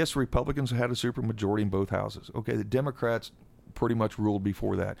 Yes, Republicans had a supermajority in both houses. Okay, the Democrats pretty much ruled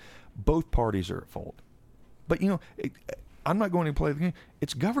before that. Both parties are at fault. But, I'm not going to play the game.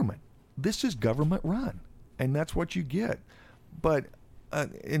 It's government. This is government run. And that's what you get. But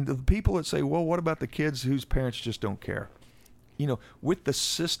and the people that say, well, what about the kids whose parents just don't care? With the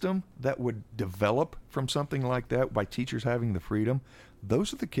system that would develop from something like that by teachers having the freedom,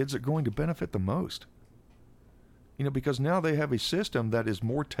 those are the kids that are going to benefit the most. Because now they have a system that is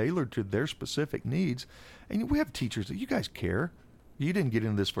more tailored to their specific needs. And we have teachers that, you guys care. You didn't get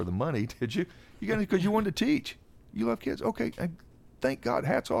into this for the money, did you? You got it because you wanted to teach. You love kids. Okay, thank God.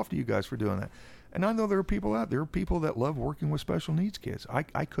 Hats off to you guys for doing that. And I know there are people out there, people that love working with special needs kids.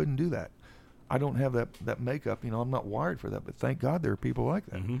 I couldn't do that. I don't have that makeup. I'm not wired for that. But thank God there are people like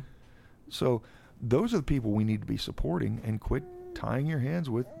that. Mm-hmm. So those are the people we need to be supporting, and quit tying your hands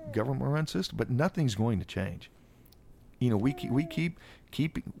with government-run system. But nothing's going to change. We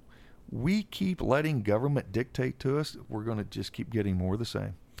keep letting government dictate to us. We're going to just keep getting more of the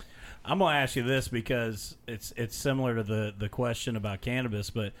same. I'm going to ask you this, because it's similar to the question about cannabis,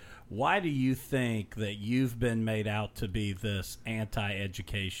 but why do you think that you've been made out to be this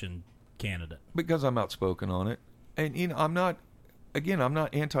anti-education candidate? Because I'm outspoken on it. And, I'm not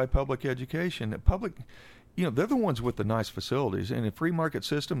anti-public education. Public, they're the ones with the nice facilities. In a free market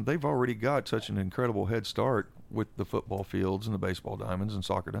system, they've already got such an incredible head start with the football fields and the baseball diamonds and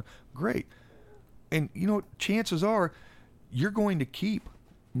soccer diamonds. Great. And, chances are you're going to keep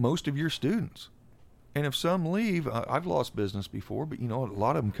most of your students. And if some leave, I've lost business before, but a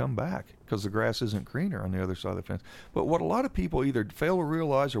lot of them come back because the grass isn't greener on the other side of the fence. But what a lot of people either fail to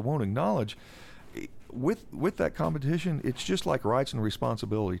realize or won't acknowledge, with that competition, it's just like rights and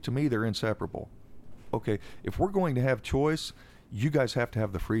responsibility. To me, they're inseparable. Okay, if we're going to have choice, you guys have to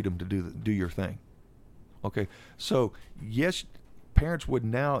have the freedom to do your thing. Okay, so yes, parents would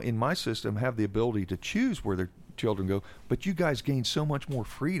now, in my system, have the ability to choose where their children go, but you guys gain so much more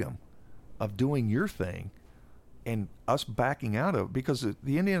freedom of doing your thing, and us backing out of it, because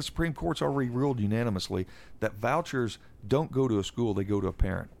the Indiana Supreme Court's already ruled unanimously that vouchers don't go to a school, they go to a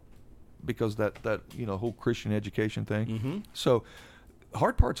parent, because that whole Christian education thing. Mm-hmm. So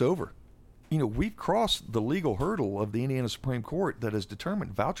hard part's over. We've crossed the legal hurdle of the Indiana Supreme Court that has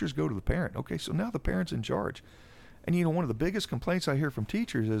determined vouchers go to the parent. Okay, so now the parent's in charge. And, one of the biggest complaints I hear from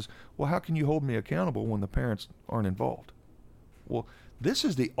teachers is, well, how can you hold me accountable when the parents aren't involved? Well, this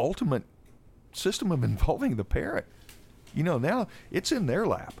is the ultimate system of involving the parent. Now it's in their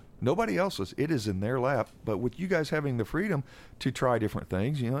lap. Nobody else's. It is in their lap. But with you guys having the freedom to try different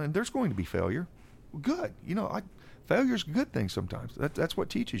things, and there's going to be failure. Good. Failure's a good thing sometimes. That's what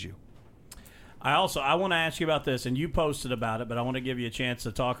teaches you. I want to ask you about this, and you posted about it, but I want to give you a chance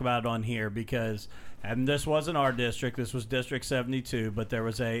to talk about it on here because, and this wasn't our district, this was District 72, but there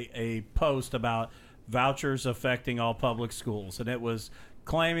was a post about vouchers affecting all public schools, and it was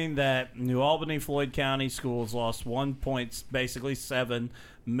claiming that New Albany, Floyd County schools lost $7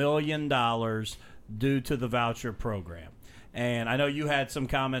 million due to the voucher program. And I know you had some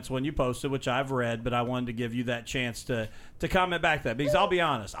comments when you posted, which I've read, but I wanted to give you that chance to comment back to that. Because I'll be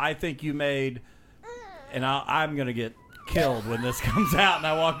honest, I think you made, and I'm going to get killed when this comes out and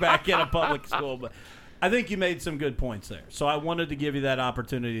I walk back in a public school, but I think you made some good points there. So I wanted to give you that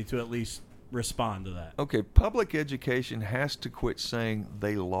opportunity to at least respond to that. Okay, public education has to quit saying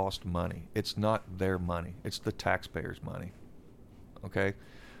they lost money. It's not their money. It's the taxpayers' money. Okay?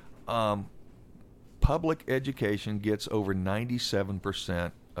 Public education gets over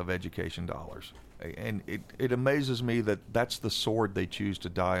 97% of education dollars. And it amazes me that that's the sword they choose to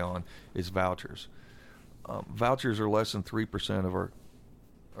die on is vouchers. Vouchers are less than 3%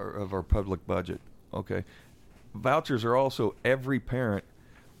 of our public budget. Okay? Vouchers are also every parent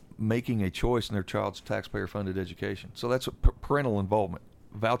making a choice in their child's taxpayer-funded education. So that's parental involvement.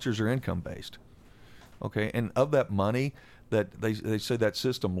 Vouchers are income-based. Okay? And of that money that they say that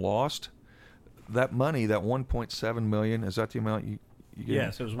system lost, that money, that $1.7 million, is that the amount you gave?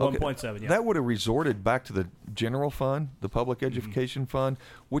 Yes, it was 1.7. Okay. Yeah. That would have resorted back to the general fund, the public education fund,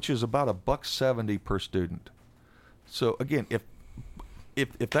 which is about $1.70 per student. So again, if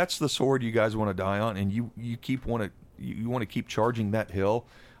that's the sword you guys want to die on, and you want to keep charging that hill,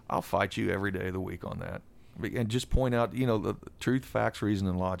 I'll fight you every day of the week on that, and just point out the truth, facts, reason,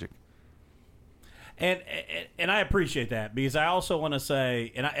 and logic. And I appreciate that because I also want to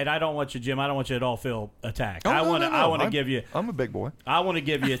say, and I don't want you, Jim, I don't want you at all feel attacked. I want to give you. I'm a big boy. I want to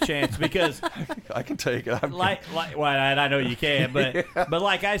give you a chance because I can take it. Well, I know you can, but Yeah. but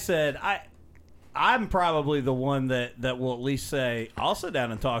like I said, I'm probably the one that will at least say I'll sit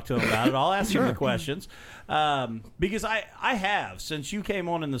down and talk to him about it. I'll ask him the questions because I have since you came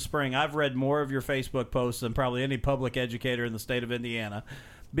on in the spring. I've read more of your Facebook posts than probably any public educator in the state of Indiana.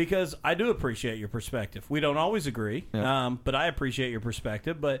 Because I do appreciate your perspective. We don't always agree, but I appreciate your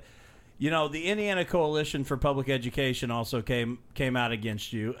perspective. But, the Indiana Coalition for Public Education also came out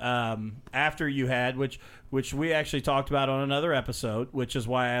against you after you had, which we actually talked about on another episode, which is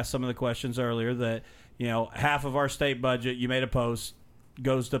why I asked some of the questions earlier that, half of our state budget, you made a post,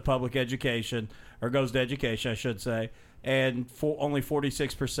 goes to public education, or goes to education, I should say, and only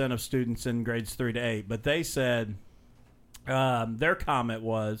 46% of students in grades 3 to 8. But they said... their comment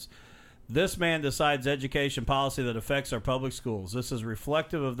was, this man decides education policy that affects our public schools. This is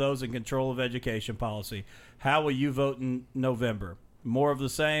reflective of those in control of education policy. How will you vote in November? More of the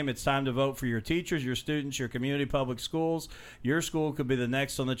same. It's time to vote for your teachers, your students, your community public schools. Your school could be the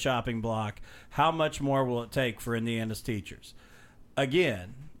next on the chopping block. How much more will it take for Indiana's teachers?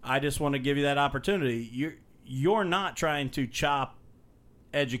 Again, I just want to give you that opportunity. You're not trying to chop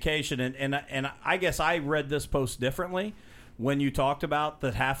education, and I guess I read this post differently. When you talked about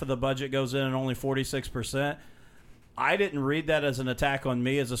that half of the budget goes in and only 46%, I didn't read that as an attack on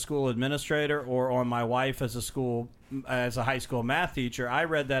me as a school administrator or on my wife as a high school math teacher. I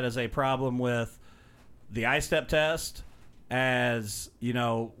read that as a problem with the I-STEP test, as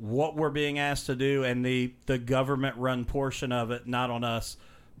what we're being asked to do, and the government run portion of it, not on us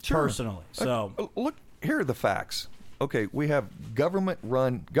personally. So look, here are the facts. Okay, we have government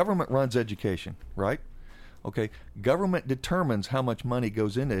runs education, right? Okay, government determines how much money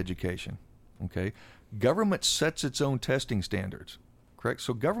goes into education. Okay, government sets its own testing standards, correct?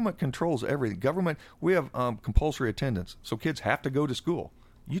 So government controls everything. We have compulsory attendance, so kids have to go to school.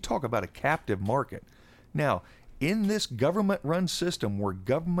 You talk about a captive market. Now, in this government-run system where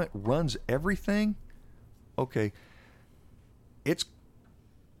government runs everything, okay, its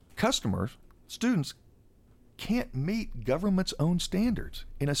customers, students, can't meet government's own standards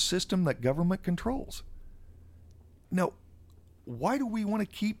in a system that government controls. Now, why do we want to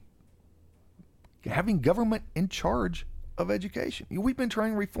keep having government in charge of education? We've been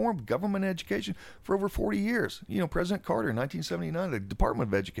trying to reform government education for over 40 years. President Carter in 1979, the Department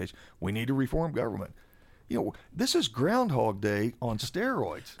of Education, we need to reform government. This is Groundhog Day on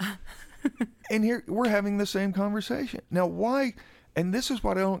steroids. And here we're having the same conversation. Now, why? And this is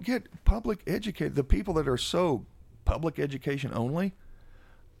what I don't get. Public educators, the people that are so public education only?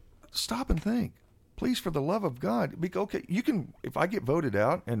 Stop and think. Please, for the love of God, okay, you can. If I get voted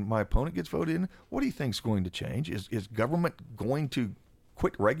out and my opponent gets voted in, what do you think is going to change? Is government going to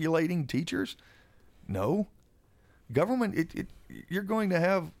quit regulating teachers? No. Government, you're going to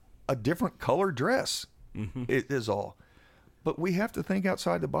have a different color dress. It is all. But we have to think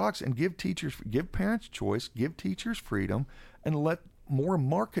outside the box and give parents choice, give teachers freedom, and let more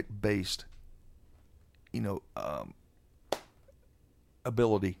market-based,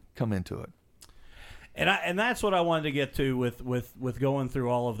 ability come into it. And that's what I wanted to get to with going through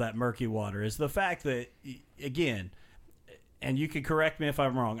all of that murky water is the fact that, again, and you can correct me if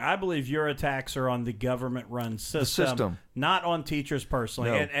I'm wrong, I believe your attacks are on the government-run system, not on teachers personally.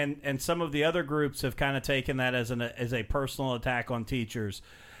 No. And some of the other groups have kind of taken that as a personal attack on teachers.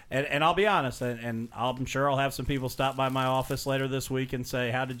 And I'll be honest, and I'm sure I'll have some people stop by my office later this week and say,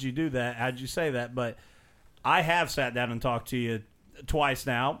 how did you do that? How did you say that? But I have sat down and talked to you twice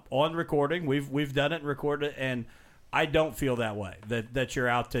now on recording. We've done it and recorded it, and I don't feel that way, that you're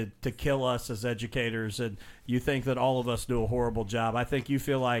out to kill us as educators and you think that all of us do a horrible job. I think you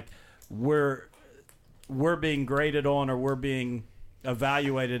feel like we're being graded on or we're being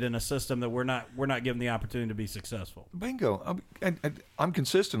evaluated in a system that we're not given the opportunity to be successful. Bingo. I'm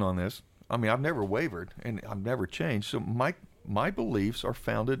consistent on this. I mean, I've never wavered and I've never changed. So my beliefs are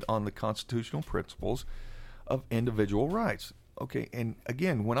founded on the constitutional principles of individual rights. Okay, and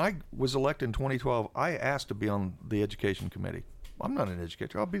again, when I was elected in 2012, I asked to be on the education committee. I'm not an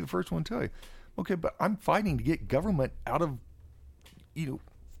educator. I'll be the first one to tell you. Okay, but I'm fighting to get government out of,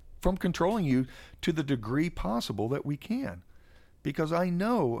 from controlling you to the degree possible that we can. Because I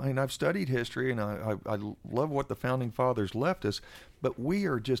know, and I've studied history, and I love what the Founding Fathers left us, but we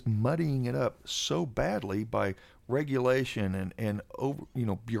are just muddying it up so badly by regulation and over,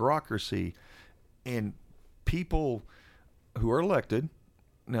 bureaucracy and people who are elected.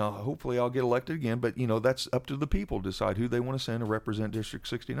 Now, hopefully I'll get elected again, but, that's up to the people to decide who they want to send to represent District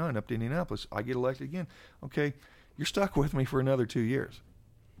 69 up to Indianapolis. I get elected again. Okay, you're stuck with me for another 2 years.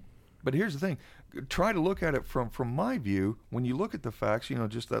 But here's the thing. Try to look at it from my view. When you look at the facts,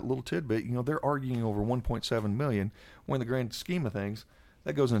 just that little tidbit, they're arguing over $1.7 million, when in the grand scheme of things,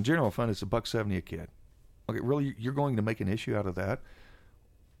 that goes in the general fund, it's $1.70 a kid. Okay, really, you're going to make an issue out of that?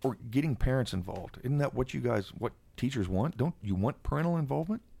 Or getting parents involved. Isn't that what what teachers want? Don't you want parental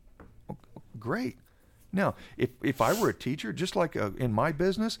involvement? Oh, great. Now, if I were a teacher, just like in my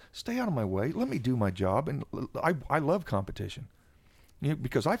business, stay out of my way. Let me do my job. And I love competition.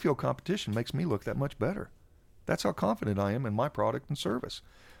 Because I feel competition makes me look that much better. That's how confident I am in my product and service.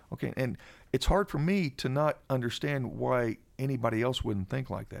 Okay, and it's hard for me to not understand why anybody else wouldn't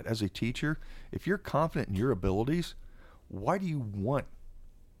think like that. As a teacher, if you're confident in your abilities, why do you want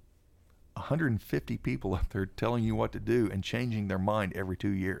 150 people up there telling you what to do and changing their mind every 2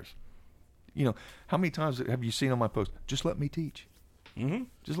 years? How many times have you seen on my post, just let me teach? Mm-hmm.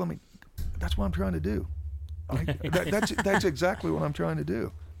 Just let me. That's what I'm trying to do. That's exactly what I'm trying to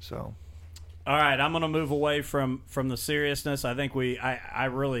do. So, all right, I'm going to move away from the seriousness. I think I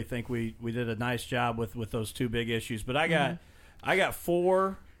really think we did a nice job with those two big issues. But I got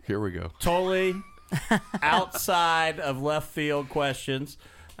four. Here we go. Totally outside of left field questions.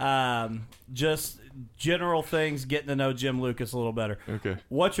 Just general things, getting to know Jim Lucas a little better. Okay.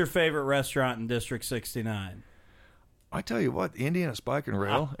 What's your favorite restaurant in District 69? I tell you what, Indiana Spike and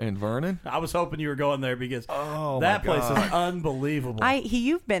Rail in Vernon. I was hoping you were going there because that place is unbelievable.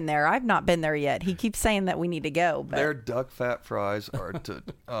 You've been there. I've not been there yet. He keeps saying that we need to go. But. Their duck fat fries are to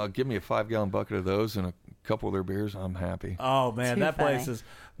give me a 5-gallon bucket of those and a couple of their beers. I'm happy. Oh man, that place is.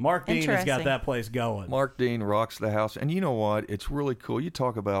 Mark Dean has got that place going. Mark Dean rocks the house, and you know what? It's really cool. You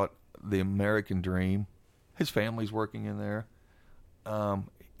talk about the American dream. His family's working in there.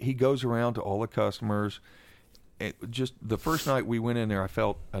 He goes around to all the customers. Just the first night we went in there, I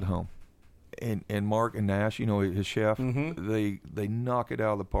felt at home. And Mark and Nash, his chef, they knock it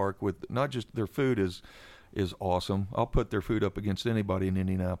out of the park with not just their food is awesome. I'll put their food up against anybody in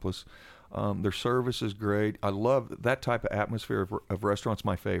Indianapolis. Their service is great. I love that type of atmosphere of restaurants.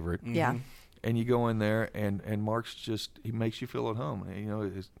 My favorite. Yeah. And you go in there, and Mark's he makes you feel at home.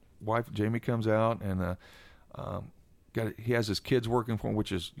 His wife Jamie comes out, and he has his kids working for him,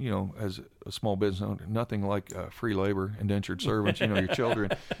 which is, as a small business owner, nothing like free labor, indentured servants, your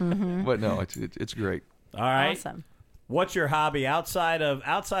children. Mm-hmm. But no, it's great. All right. Awesome. What's your hobby outside of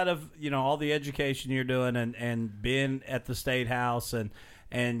all the education you're doing and being at the State House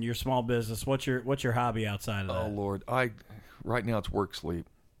and your small business? What's your hobby outside of that? Oh Lord, right now it's work sleep.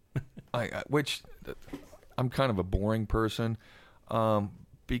 Which I'm kind of a boring person,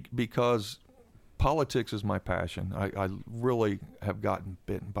 because politics is my passion. I really have gotten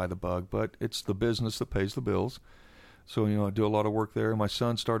bitten by the bug, but it's the business that pays the bills. So, I do a lot of work there. My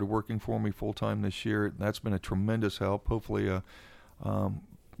son started working for me full-time this year. That's been a tremendous help. Hopefully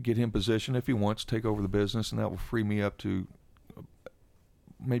get him positioned if he wants to take over the business, and that will free me up to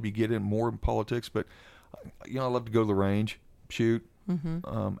maybe get in more in politics. But, I love to go to the range, shoot.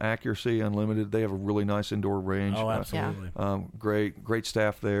 Accuracy Unlimited. They have a really nice indoor range. Oh, absolutely. Great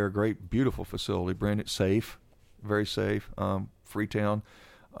staff there. Great, beautiful facility. Branded, safe, very safe. Freetown,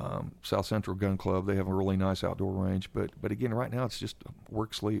 South Central Gun Club. They have a really nice outdoor range. But again, right now it's just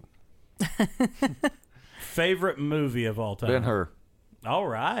work, sleep. Favorite movie of all time? Ben-Hur. All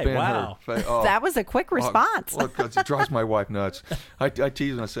right. Ben-Hur. Wow. That was a quick response. Look, it drives my wife nuts. I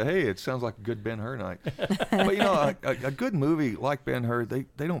tease and I say, hey, it sounds like a good Ben-Hur night. But, a good movie like Ben-Hur, they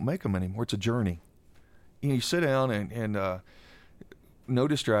don't make them anymore. It's a journey. You sit down and no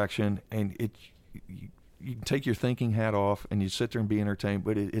distraction, and you can take your thinking hat off and you sit there and be entertained.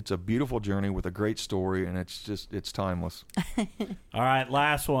 But it's a beautiful journey with a great story, and it's timeless. All right,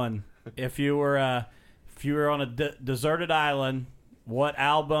 last one. If you were on a deserted island, what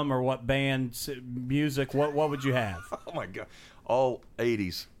album or what band music, what would you have? Oh, my God. All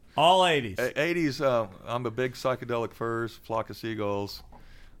 80s. All 80s. 80s, I'm a big Psychedelic Furs, Flock of Seagulls.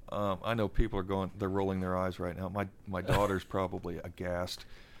 I know people they're rolling their eyes right now. My daughter's probably aghast.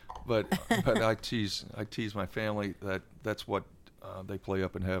 But I tease my family that's what they play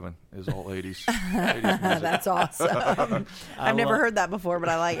up in heaven is all 80s. 80s music. That's awesome. I've never heard that before, but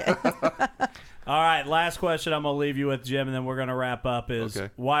I like it. All right, last question I'm going to leave you with, Jim, and then we're going to wrap up is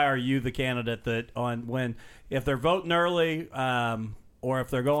why are you the candidate if they're voting early or if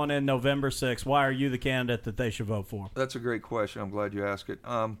they're going in November 6th, why are you the candidate that they should vote for? That's a great question. I'm glad you asked it.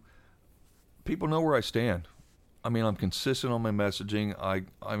 People know where I stand. I'm consistent on my messaging.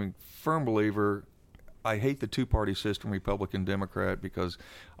 I'm a firm believer. I hate the two-party system, Republican, Democrat, because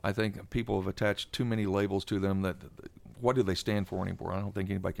I think people have attached too many labels to them that what do they stand for anymore? I don't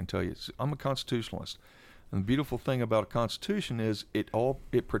think anybody can tell you. I'm a constitutionalist. And the beautiful thing about a constitution is it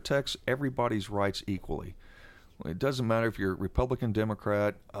protects everybody's rights equally. It doesn't matter if you're Republican,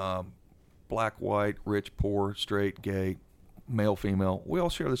 Democrat, black, white, rich, poor, straight, gay, male, female. We all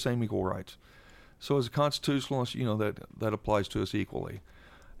share the same equal rights. So as a constitutionalist, that applies to us equally.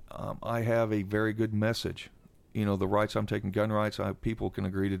 I have a very good message. The rights I'm taking, gun rights, people can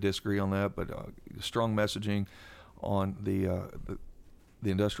agree to disagree on that, but strong messaging on the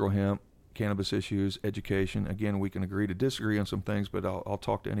industrial hemp, cannabis issues, education. Again, we can agree to disagree on some things, but I'll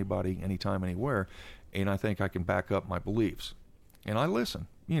talk to anybody, anytime, anywhere, and I think I can back up my beliefs. And I listen.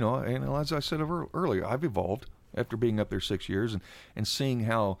 And as I said earlier, I've evolved after being up there 6 years and seeing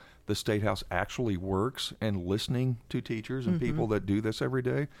how the State House actually works and listening to teachers and people that do this every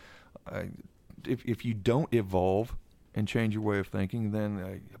day. If you don't evolve and change your way of thinking,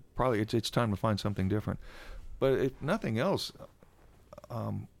 then probably it's time to find something different. But if nothing else,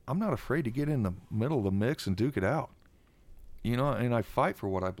 I'm not afraid to get in the middle of the mix and duke it out. And I fight for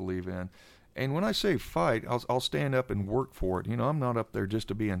what I believe in. And when I say fight, I'll stand up and work for it. I'm not up there just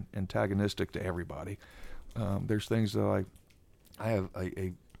to be antagonistic to everybody. There's things that I have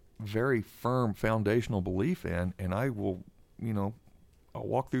a very firm foundational belief in, and I will, I'll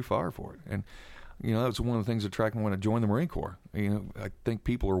walk through fire for it. And, that was one of the things that attracted me when I joined the Marine Corps. I think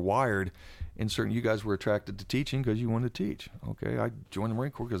people are wired in certain, you guys were attracted to teaching because you wanted to teach. Okay, I joined the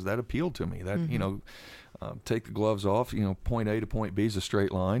Marine Corps because that appealed to me. That, take the gloves off, point A to point B is a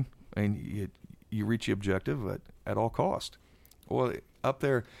straight line, and you reach the objective at all cost. Well, up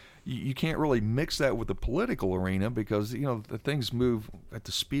there, you can't really mix that with the political arena because, the things move at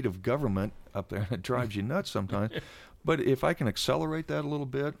the speed of government up there, and it drives you nuts sometimes. But if I can accelerate that a little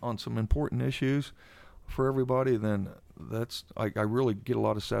bit on some important issues for everybody, then I really get a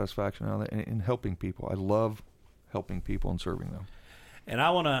lot of satisfaction out of that in helping people. I love helping people and serving them. And I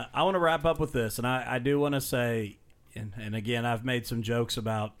want to wrap up with this, and I do want to say, and again, I've made some jokes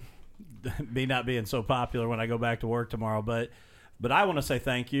about me not being so popular when I go back to work tomorrow, but I want to say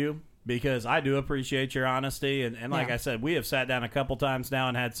thank you because I do appreciate your honesty. And like I said, we have sat down a couple times now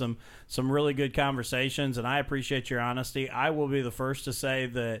and had some really good conversations, and I appreciate your honesty. I will be the first to say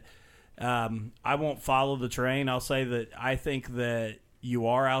that I won't follow the train. I'll say that I think that you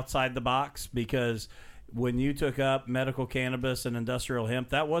are outside the box because when you took up medical cannabis and industrial hemp,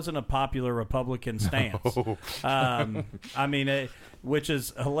 that wasn't a popular Republican stance. No. Which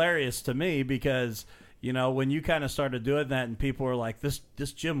is hilarious to me because – when you kind of started doing that and people were like, this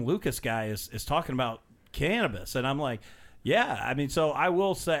Jim Lucas guy is talking about cannabis. And I'm like, yeah. So I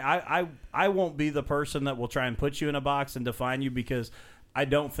will say I won't be the person that will try and put you in a box and define you because I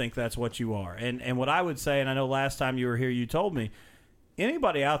don't think that's what you are. And what I would say, and I know last time you were here, you told me,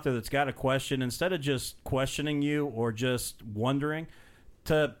 anybody out there that's got a question, instead of just questioning you or just wondering,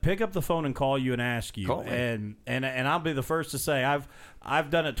 to pick up the phone and call you and ask you. Call me. And I'll be the first to say I've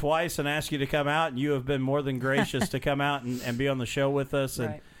done it twice and asked you to come out, and you have been more than gracious to come out and be on the show with us. And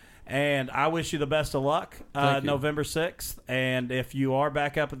Right. and I wish you the best of luck Thank you. November 6th. And if you are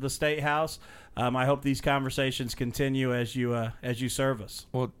back up at the State House, I hope these conversations continue as you serve us.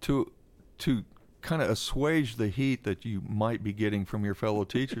 Well, to kind of assuage the heat that you might be getting from your fellow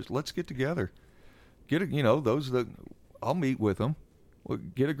teachers, let's get together. Those that I'll meet with them. We'll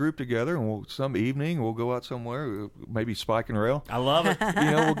get a group together, and some evening we'll go out somewhere, maybe Spike and Rail. I love it.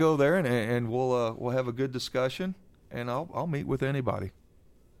 We'll go there and we'll have a good discussion, and I'll meet with anybody.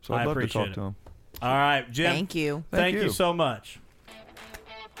 So I'd love to appreciate talk it. to them. All right, Jim. Thank you. Thank you you. so much.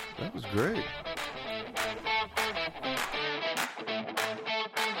 That was great.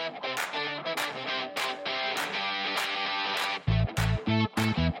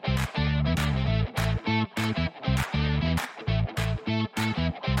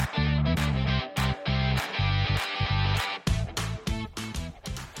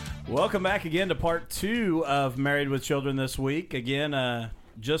 Welcome back again to part 2 of Married with Children this week. Again,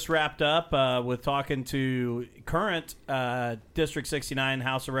 just wrapped up with talking to current District 69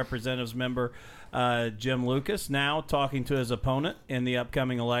 House of Representatives member Jim Lucas, now talking to his opponent in the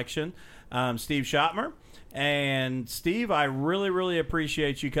upcoming election, Steve Schottmer. And Steve, I really, really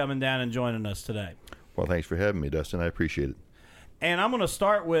appreciate you coming down and joining us today. Well, thanks for having me, Dustin. I appreciate it. And I'm going to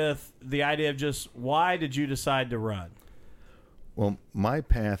start with the idea of just why did you decide to run? Well, my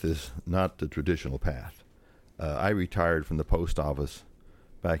path is not the traditional path. I retired from the post office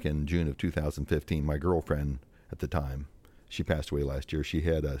back in June of 2015. My girlfriend at the time, she passed away last year. She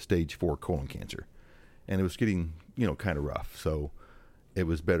had stage 4 colon cancer, and it was getting, kind of rough. So it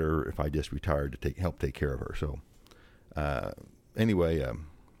was better if I just retired to help take care of her. So anyway,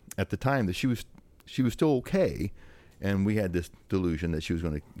 at the time that she was still okay, and we had this delusion that she was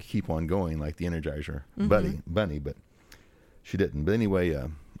going to keep on going like the Energizer bunny, but she didn't. But anyway,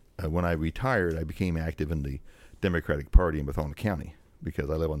 when I retired, I became active in the Democratic Party in Bartholomew County because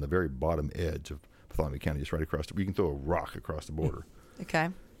I live on the very bottom edge of Bartholomew County, just right across. You can throw a rock across the border. Okay.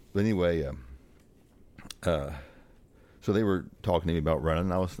 But anyway, so they were talking to me about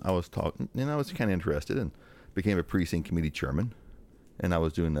running. And I was talking, and I was kind of interested, and became a precinct committee chairman, and I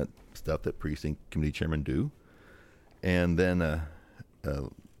was doing that stuff that precinct committee chairmen do. And then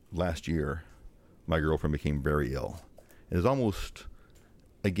last year, my girlfriend became very ill. It was almost,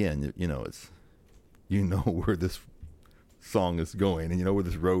 again, it's, where this song is going, and where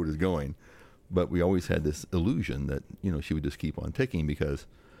this road is going. But we always had this illusion that, she would just keep on ticking because,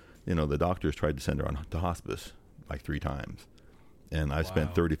 the doctors tried to send her on to hospice like 3 times. And I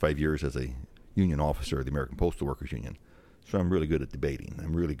spent 35 years as a union officer of the American Postal Workers Union. So I'm really good at debating.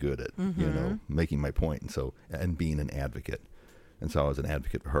 I'm really good at, making my point and being an advocate. And so I was an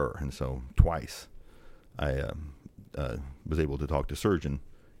advocate for her. And so twice I was able to talk to surgeon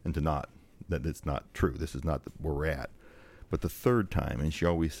and that it's not true. This is not where we're at. But the third time, and she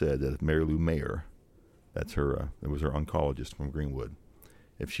always said that if Mary Lou Mayer, that was her oncologist from Greenwood,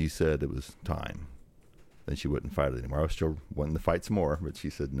 if she said it was time, then she wouldn't fight it anymore. I was still wanting to fight some more, but she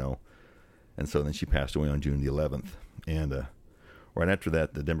said no. And so then she passed away on June the 11th. And right after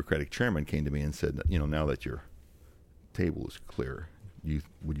that, the Democratic chairman came to me and said, now that your table is clear,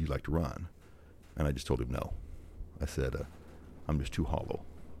 would you like to run? And I just told him no. I said, I'm just too hollow.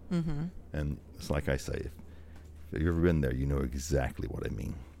 Mm-hmm. And it's like I say, if you've ever been there, you know exactly what I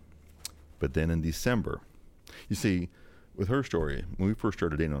mean. But then in December, you see, with her story, when we first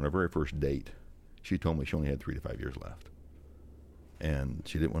started dating on our very first date, she told me she only had 3 to 5 years left. And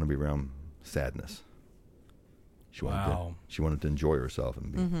she didn't want to be around sadness. She wanted to enjoy herself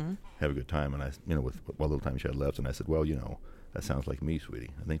and have a good time. And I, with what little time she had left, and I said, well, that sounds like me, sweetie.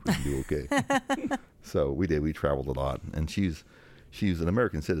 I think we can do okay. So we did. We traveled a lot. And she's an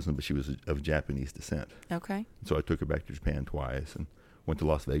American citizen, but she was of Japanese descent. Okay. So I took her back to Japan twice and went to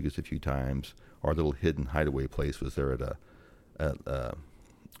Las Vegas a few times. Our little hidden hideaway place was there at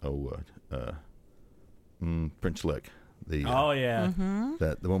Prince Lick. The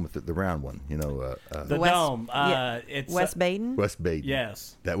one with the round one, The West- dome. It's West Baden? West Baden.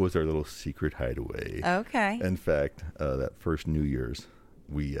 Yes. That was our little secret hideaway. Okay. In fact, that first New Year's,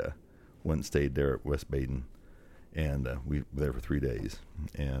 we went and stayed there at West Baden, and we were there for 3 days,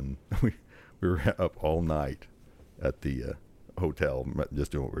 and we were up all night at the hotel,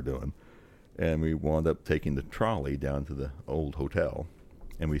 just doing what we were doing, and we wound up taking the trolley down to the old hotel,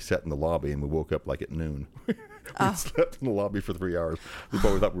 and we sat in the lobby, and we woke up like at noon. We slept in the lobby for 3 hours. We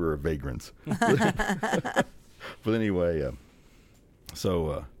probably thought we were vagrants. But anyway,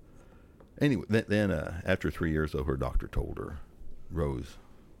 anyway, then after 3 years, though, her doctor told her, Rose,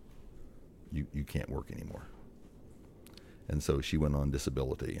 you can't work anymore. And so she went on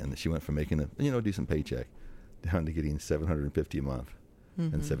disability, and she went from making a decent paycheck down to getting $750 a month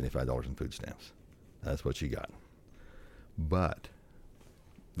and $75 in food stamps. That's what she got. But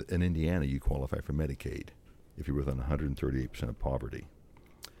in Indiana, you qualify for Medicaid if you're within 138% of poverty.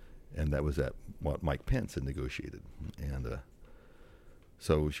 And that was what Mike Pence had negotiated. And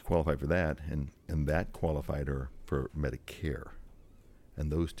so she qualified for that, and that qualified her for Medicare.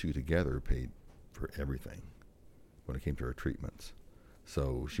 And those two together paid for everything when it came to her treatments.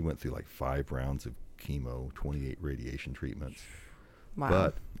 So she went through like 5 rounds of chemo, 28 radiation treatments. Wow.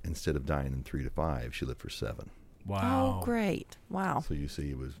 But instead of dying in 3 to 5, she lived for 7. Wow. Oh, great. Wow. So you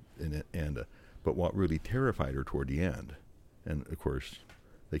see, it was in it, but what really terrified her toward the end, and of course,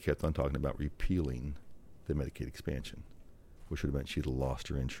 they kept on talking about repealing the Medicaid expansion, which would have meant she'd have lost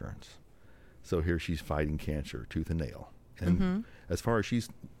her insurance. So here she's fighting cancer tooth and nail, and as far as she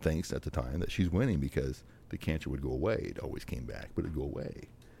thinks at the time that she's winning because the cancer would go away. It always came back, but it'd go away.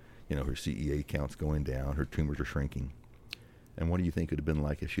 Her CEA count's going down, her tumors are shrinking. And what do you think it would have been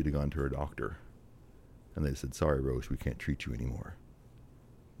like if she'd have gone to her doctor? And they said, sorry, Rose, we can't treat you anymore.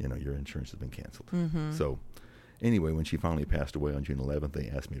 Your insurance has been canceled. So anyway, when she finally passed away on June 11th, they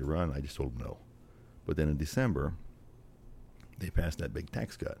asked me to run. I just told them no. But then in December, they passed that big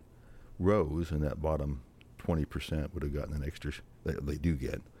tax cut. Rose, in that bottom 20%, would have gotten an extra, they do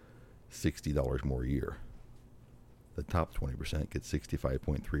get $60 more a year. The top 20% gets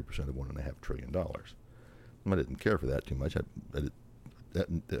 65.3% of $1.5 trillion. I didn't care for that too much. I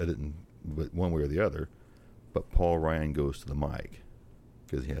didn't, but one way or the other. But Paul Ryan goes to the mic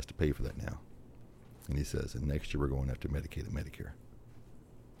because he has to pay for that now. And he says, and next year we're going after Medicaid and Medicare.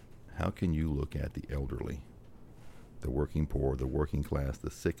 How can you look at the elderly, the working poor, the working class,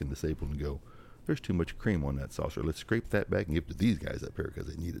 the sick and disabled and go, there's too much cream on that saucer. Let's scrape that back and give it to these guys up here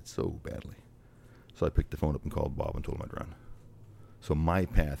because they need it so badly. So I picked the phone up and called Bob and told him I'd run. So my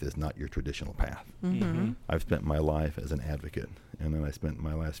path is not your traditional path. I've spent my life as an advocate, and then I spent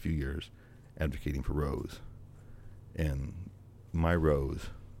my last few years advocating for Rose. And my Rose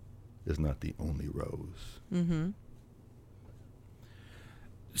is not the only Rose.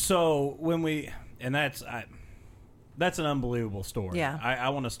 So that's an unbelievable story. Yeah. I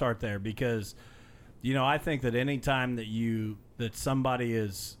want to start there because, I think that any time that somebody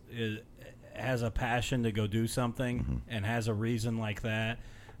has a passion to go do something and has a reason like that,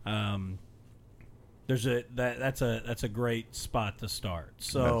 that's a great spot to start.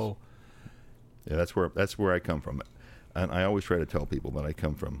 So, yeah, that's where I come from, and I always try to tell people that I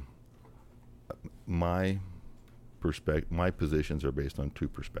come from. My positions are based on 2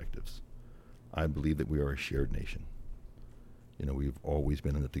 perspectives. I believe that we are a shared nation. We've always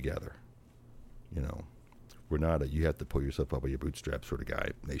been in it together. We're not you have to pull yourself up by your bootstraps sort of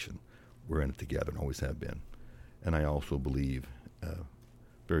guy nation. We're in it together and always have been. And I also believe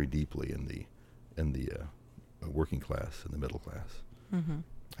very deeply in the working class and the middle class.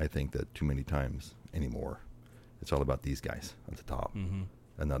 I think that too many times anymore, it's all about these guys at the top and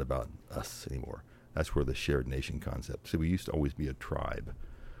not about us anymore. That's where the shared nation concept. See, we used to always be a tribe.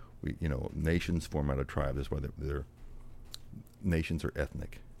 Nations form out of tribes. That's why they're nations are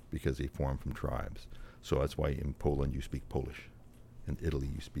ethnic, because they form from tribes. So that's why in Poland you speak Polish. In Italy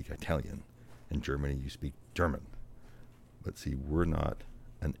you speak Italian. In Germany you speak German. But see, we're not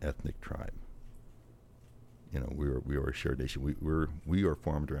an ethnic tribe. We are a shared nation. We are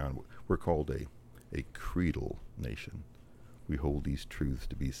formed around. We're called a creedal nation. We hold these truths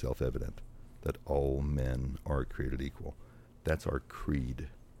to be self-evident, that all men are created equal. That's our creed.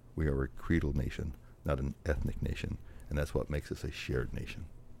 We are a creedal nation, not an ethnic nation, and that's what makes us a shared nation.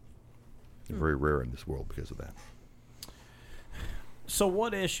 They're very rare in this world because of that. So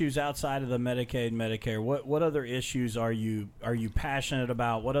what issues outside of the Medicaid, Medicare, what other issues are you passionate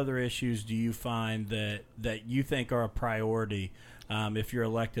about? What other issues do you find that you think are a priority if you're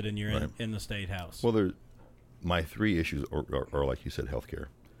elected and you're in the State House? Well, my 3 issues are like you said, healthcare.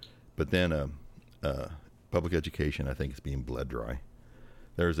 But then public education, I think, is being bled dry.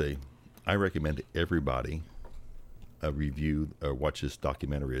 I recommend to everybody watch this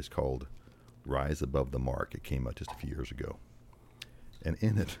documentary. It's called Rise Above the Mark. It came out just a few years ago. And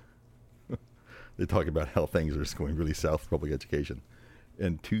in it, they talk about how things are just going really south for public education.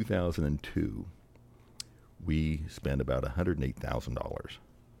 In 2002, we spent about $108,000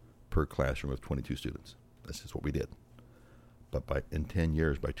 per classroom of 22 students. That's just what we did. But in 10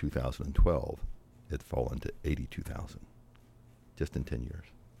 years, by 2012, it'd fallen to 82,000, just in 10 years.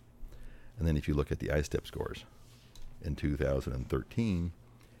 And then if you look at the ISTEP scores, in 2013,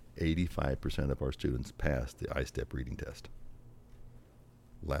 85% of our students passed the ISTEP reading test.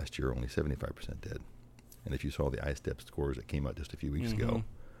 Last year, only 75% did. And if you saw the ISTEP scores that came out just a few weeks ago,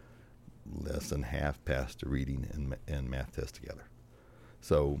 less than half passed the reading and math test together.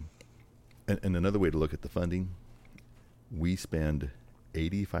 So, and another way to look at the funding, we spend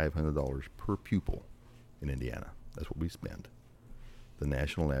 $8,500 per pupil in Indiana. That's what we spend. The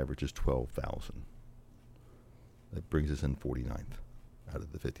national average is $12,000. That brings us in 49th out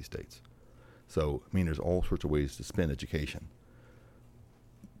of the 50 states. So, I mean, there's all sorts of ways to spend education.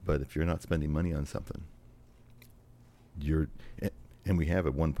 But if you're not spending money on something, and we have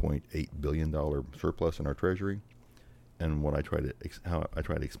a $1.8 billion surplus in our treasury. And what how I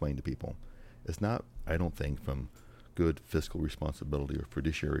try to explain to people, it's not, I don't think, from good fiscal responsibility or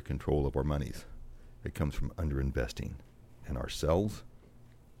fiduciary control of our monies. It comes from underinvesting in ourselves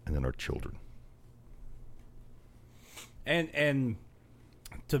and in our children. And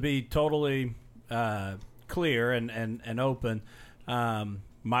to be totally clear and open,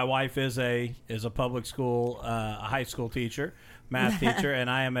 my wife is a public school, high school teacher, math teacher, and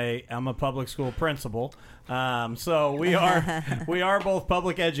I'm a public school principal. So we are both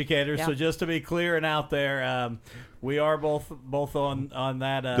public educators. Yep. So just to be clear and out there, we are both on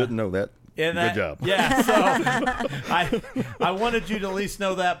that. Didn't know that. Good job. Yeah. So I wanted you to at least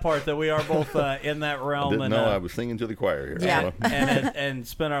know that part, that we are both in that realm. Didn't know I was singing to the choir here. Yeah. and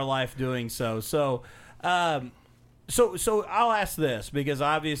spend our life doing so. So I'll ask this, because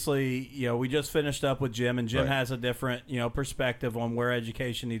obviously, we just finished up with Jim, and Jim Right. has a different, perspective on where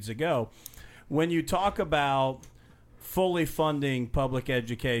education needs to go. When you talk about fully funding public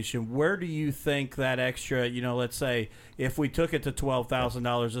education, where do you think that extra, let's say if we took it to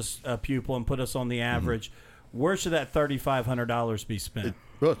 $12,000 a pupil and put us on the average, where should that $3,500 be spent?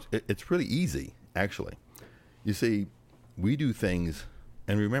 It's really easy, actually. You see, we do things,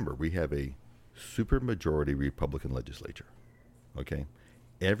 and remember, we have a supermajority Republican legislature. Okay?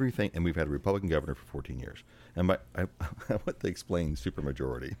 Everything, and we've had a Republican governor for 14 years. And I want to explain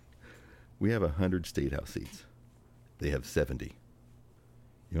supermajority. We have 100 state house seats. They have 70.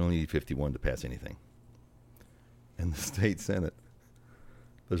 You only need 51 to pass anything. In the state Senate,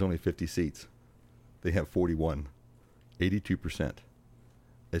 there's only 50 seats. They have 41, 82%.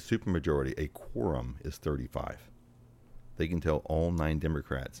 A supermajority, a quorum, is 35. They can tell all 9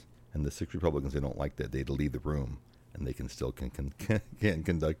 Democrats and the 6 Republicans they don't like that day to leave the room, and they can still can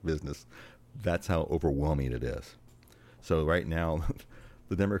conduct business. That's how overwhelming it is. So right now,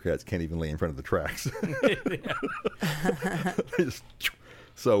 the Democrats can't even lay in front of the tracks.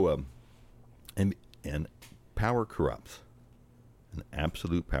 And power corrupts. And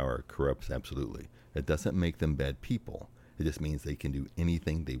absolute power corrupts absolutely. It doesn't make them bad people. It just means they can do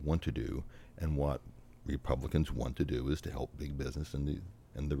anything they want to do. And what Republicans want to do is to help big business and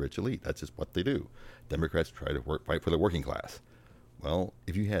the rich elite. That's just what they do. Democrats try to fight for the working class. Well,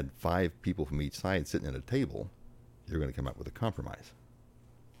 if you had 5 people from each side sitting at a table, you're going to come up with a compromise.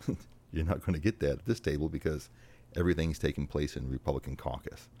 You're not going to get that at this table because everything's taking place in Republican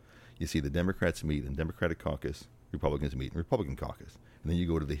caucus. You see, the Democrats meet in Democratic caucus, Republicans meet in Republican caucus, and then you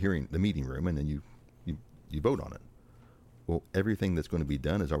go to the meeting room, and then you vote on it. Well, everything that's going to be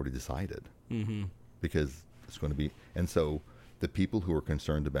done is already decided because it's going to be, and so the people who are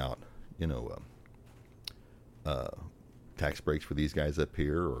concerned about, tax breaks for these guys up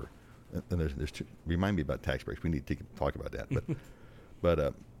here, or and there's remind me about tax breaks. We need to talk about that,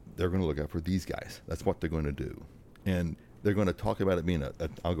 but they're going to look out for these guys. That's what they're going to do, and they're going to talk about it being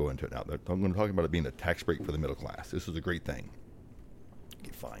I'll go into it now. I'm going to talk about it being a tax break for the middle class. This is a great thing.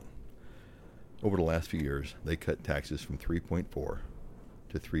 Okay, fine. Over the last few years, they cut taxes from 3.4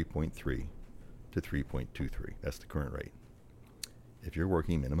 to 3.3 to 3.23. That's the current rate. If you're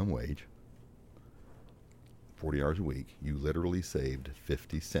working minimum wage, 40 hours a week, you literally saved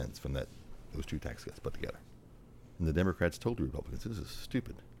 50 cents from those 2 tax cuts put together. And the Democrats told the Republicans, this is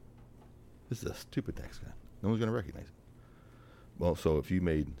stupid. This is a stupid tax cut. No one's going to recognize it. Well, so if you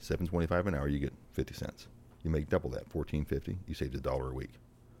made $7.25 an hour, you get 50 cents. You make double that, $14.50. You saved $1 a week.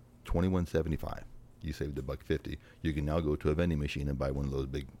 $21.75. You saved $1.50. You can now go to a vending machine and buy one of those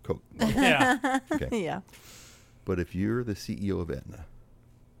big Coke bottles. Yeah. Okay. Yeah. But if you're the CEO of Aetna,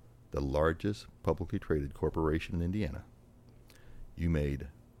 the largest publicly traded corporation in Indiana, you made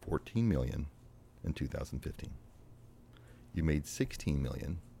 $14 million in 2015. You made $16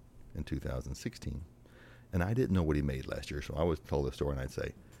 million in 2016. And I didn't know what he made last year, so I always tell the story and I'd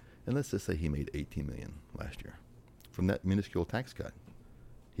say, and let's just say he made $18 million last year. from that minuscule tax cut,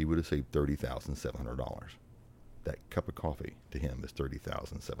 he would have saved $30,700. That cup of coffee to him is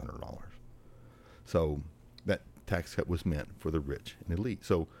 $30,700. So that tax cut was meant for the rich and elite.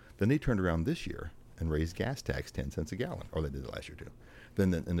 So then they turned around this year and raised gas tax 10 cents a gallon, or they did it last year too.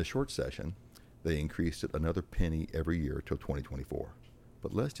 Then in the short session, they increased it another penny every year till 2024.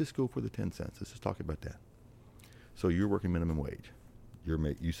 But let's just go for the 10 cents. Let's just talk about that. So you're working minimum wage.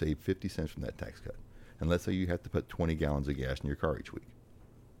 You save 50 cents from that tax cut. And let's say you have to put 20 gallons of gas in your car each week.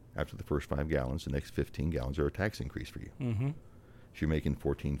 After the first 5 gallons, the next 15 gallons are a tax increase for you. Mm-hmm. If you're making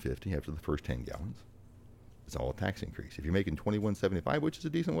 $14.50 after the first 10 gallons, it's all a tax increase. If you're making $21.75, which is a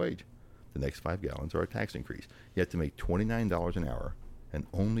decent wage, the next 5 gallons are a tax increase. You have to make $29 an hour and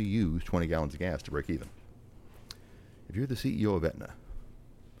only use 20 gallons of gas to break even. If you're the CEO of Aetna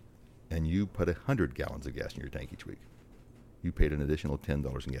and you put 100 gallons of gas in your tank each week, you paid an additional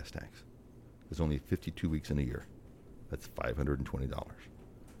 $10 in gas tax. There's only 52 weeks in a year. That's $520.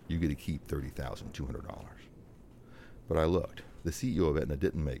 You get to keep $30,200. But I looked. The CEO of Aetna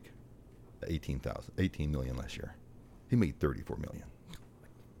didn't make $18 million last year. He made $34 million.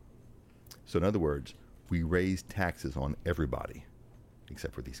 So in other words, we raised taxes on everybody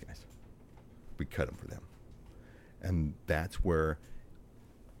except for these guys. We cut them for them. And that's where,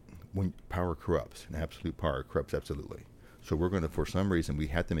 when power corrupts, and absolute power corrupts absolutely. So we're going to, for some reason, we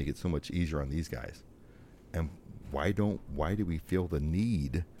have to make it so much easier on these guys. And why do we feel the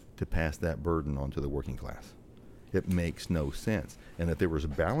need to pass that burden on to the working class? It makes no sense. And if there was a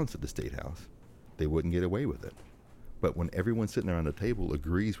balance at the State House, they wouldn't get away with it. But when everyone sitting around the table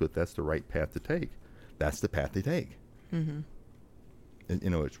agrees with that's the right path to take, that's the path they take. Mm-hmm. And,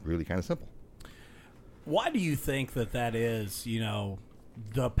 it's really kind of simple. Why do you think that is,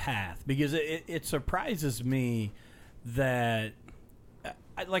 the path? Because it surprises me that,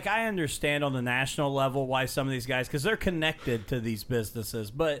 I understand on the national level why some of these guys, because they're connected to these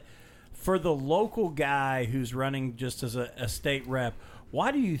businesses, but for the local guy who's running just as a state rep,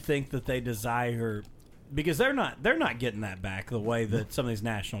 why do you think that they desire? Because they're not getting that back the way that some of these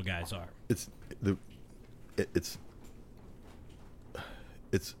national guys are. It's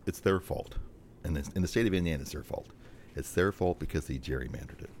their fault, and in the state of Indiana, it's their fault. It's their fault because they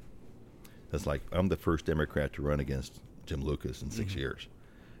gerrymandered it. That's like, I'm the first Democrat to run against Jim Lucas in 6 years.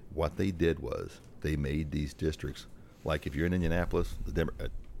 What they did was they made these districts, like if you're in Indianapolis,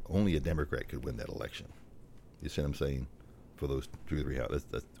 only a Democrat could win that election. You see what I'm saying? For those 2 or 3 houses,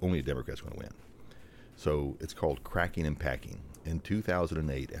 that's only a Democrat's going to win. So it's called cracking and packing. In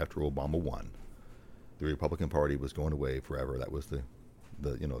 2008, after Obama won, the Republican Party was going away forever. That was the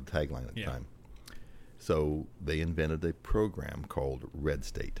tagline at the time. So they invented a program called Red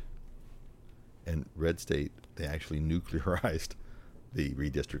State. And Red State, they actually nuclearized the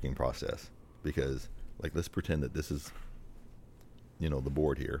redistricting process because, let's pretend that this is, the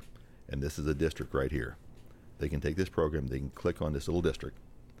board here, and this is a district right here. They can take this program, they can click on this little district,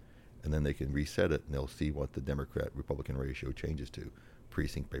 and then they can reset it, and they'll see what the Democrat-Republican ratio changes to,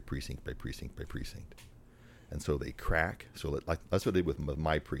 precinct by precinct by precinct by precinct. And so they crack. So that's what they did with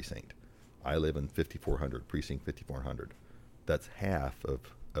my precinct. I live in 5400, precinct 5400. That's half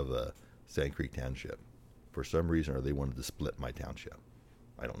of Sand Creek Township. For some reason, or they wanted to split my township.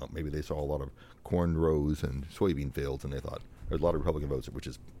 I don't know. Maybe they saw a lot of corn rows and soybean fields, and they thought there's a lot of Republican votes, which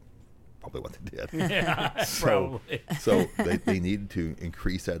is probably what they did. Yeah, probably. So they needed to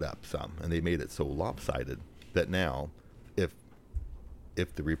increase that up some, and they made it so lopsided that now, if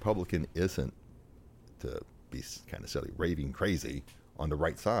the Republican isn't, to be kind of silly, raving crazy on the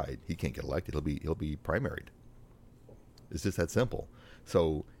right side, he can't get elected. He'll be primaried. It's just that simple.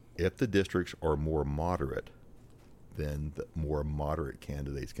 So if the districts are more moderate, then the more moderate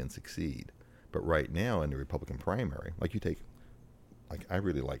candidates can succeed. But right now in the Republican primary, I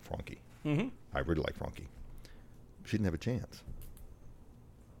really like Franke. Mm-hmm. I really like Franke. She didn't have a chance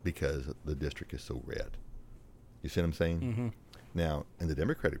because the district is so red. You see what I'm saying? Mm-hmm. Now, in the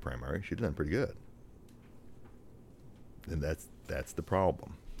Democratic primary, she'd done pretty good. And that's the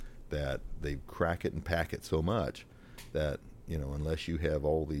problem, that they crack it and pack it so much that, unless you have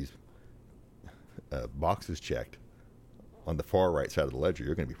all these boxes checked on the far right side of the ledger,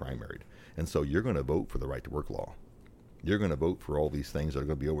 you're going to be primaried. And so you're going to vote for the right to work law. You're going to vote for all these things that are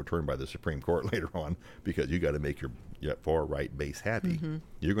going to be overturned by the Supreme Court later on because you got to make your far right base happy. Mm-hmm.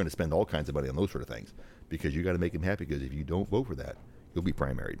 You're going to spend all kinds of money on those sort of things because you got to make them happy, because if you don't vote for that, you'll be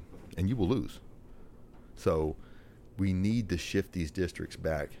primaried and you will lose. So we need to shift these districts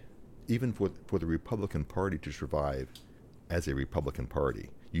back, even for the Republican Party to survive as a Republican Party.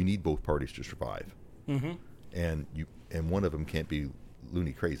 You need both parties to survive. Mm-hmm. And one of them can't be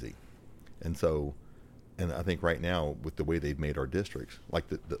loony crazy. And so And I think right now, with the way they've made our districts, like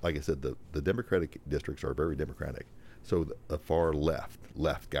like I said, the Democratic districts are very Democratic. So the far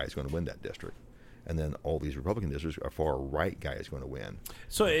left guy is going to win that district. And then all these Republican districts, a far right guy is going to win.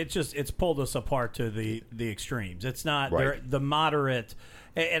 So it's pulled us apart to the extremes. It's not Right. the moderate,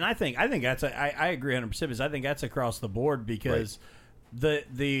 and I think that's I agree 100%. Because I think that's across the board because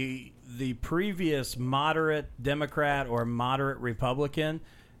the previous moderate Democrat or moderate Republican,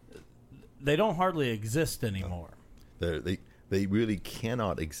 they don't hardly exist anymore. They really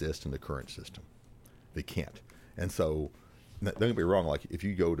cannot exist in the current system. They can't. And so, don't get me wrong. Like if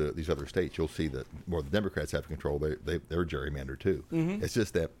you go to these other states, you'll see that more the Democrats have control. They're gerrymandered too. Mm-hmm. It's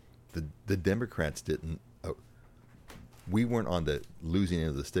just that the Democrats didn't. We weren't on the losing end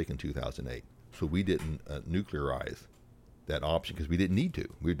of the stick in 2008, so we didn't nuclearize that option because we didn't need to.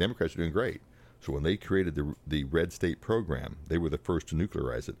 We Democrats were doing great. So when they created the red state program, they were the first to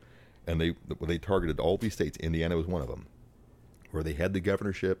nuclearize it, and they targeted all these states. Indiana was one of them, where they had the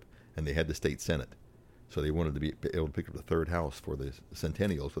governorship and they had the state senate. So they wanted to be able to pick up the third house for the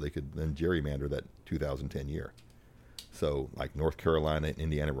centennial so they could then gerrymander that 2010 year. So like North Carolina and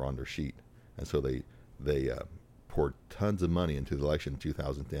Indiana were on their sheet. And so they poured tons of money into the election in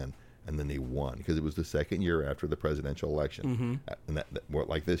 2010, and then they won because it was the second year after the presidential election. And that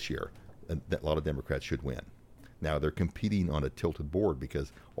like this year, and a lot of Democrats should win. Now they're competing on a tilted board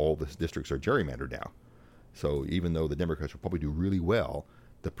because all the districts are gerrymandered now. So even though the Democrats will probably do really well,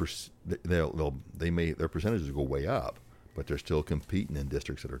 their percentages will go way up, but they're still competing in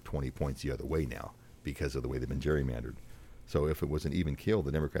districts that are 20 points the other way now because of the way they've been gerrymandered. So if it was an even kill,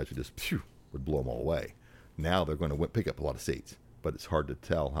 the Democrats would blow them all away. Now they're going to pick up a lot of seats, but it's hard to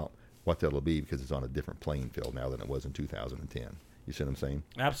tell what that'll be because it's on a different playing field now than it was in 2010. You see what I'm saying?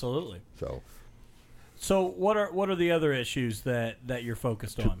 Absolutely. So what are the other issues that you're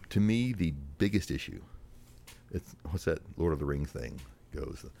focused on? To me, the biggest issue, it's what's that Lord of the Rings thing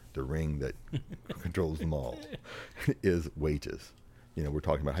goes, the ring that controls them all, is wages. We're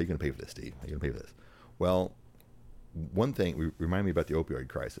talking about how you're going to pay for this, Steve. How are you going to pay for this? Well, one thing, remind me about the opioid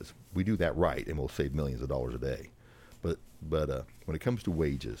crisis. We do that right, and we'll save millions of dollars a day. But when it comes to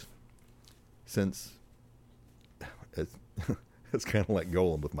wages, since it's kind of like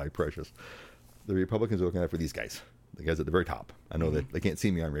Golem with my precious, the Republicans are looking out for these guys, the guys at the very top. I know that they can't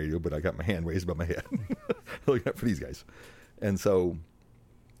see me on radio, but I got my hand raised above my head. Looking out for these guys. And so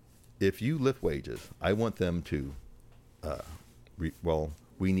if you lift wages, I want them to,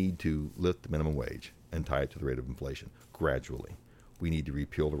 we need to lift the minimum wage and tie it to the rate of inflation gradually. We need to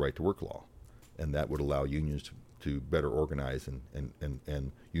repeal the right to work law, and that would allow unions to better organize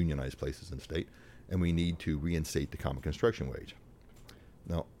and unionize places in the state. And we need to reinstate the common construction wage.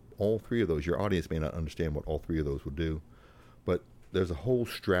 Now, all three of those, your audience may not understand what all three of those would do, but there's a whole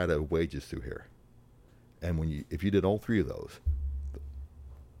strata of wages through here. And if you did all three of those,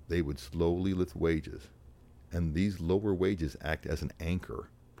 they would slowly lift wages. And these lower wages act as an anchor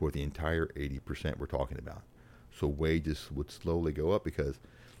for the entire 80% we're talking about. So wages would slowly go up because,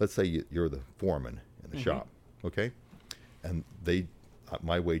 let's say you're the foreman in the shop, okay? And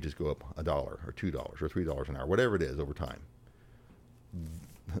my wages go up $1 or $2 or $3 an hour, whatever it is over time.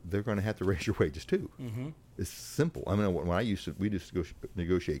 They're going to have to raise your wages too. Mm-hmm. It's simple. I mean, we used to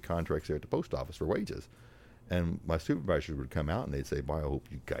negotiate contracts there at the post office for wages. And my supervisors would come out and they'd say, "Boy, I hope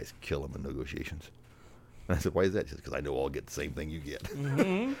you guys kill them in negotiations." And I said, "Why is that?" She said, "Because I know I'll get the same thing you get."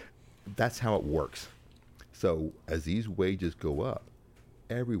 Mm-hmm. That's how it works. So as these wages go up,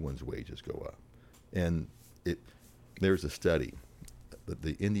 everyone's wages go up. And there's a study.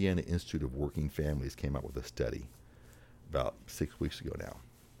 The Indiana Institute of Working Families came out with a study about 6 weeks ago now.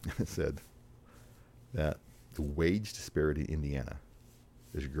 It said that the wage disparity in Indiana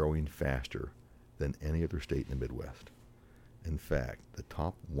is growing faster than any other state in the Midwest. In fact, the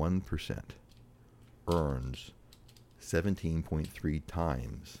top 1% earns 17.3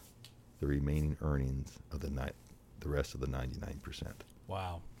 times the remaining earnings of the rest of the 99%.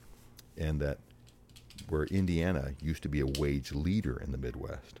 Wow. And that where Indiana used to be a wage leader in the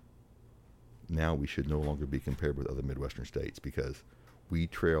Midwest, now we should no longer be compared with other Midwestern states because we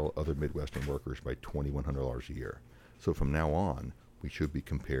trail other Midwestern workers by $2,100 a year. So from now on, we should be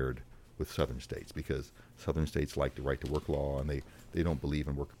compared with southern states because southern states like the right to work law and they don't believe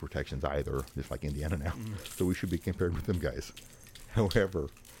in worker protections either, just like Indiana now. So we should be compared with them guys. However,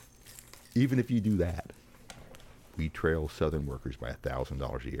 even if you do that, we trail southern workers by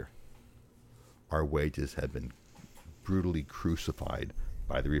 $1,000 a year. Our wages have been brutally crucified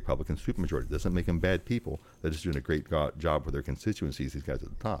by the Republican supermajority. It doesn't make them bad people. They're just doing a great job for their constituencies, these guys at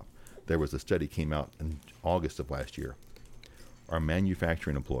the top. There was a study came out in August of last year. Our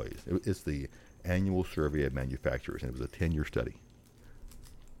manufacturing employees, it's the Annual Survey of Manufacturers, and it was a 10-year study.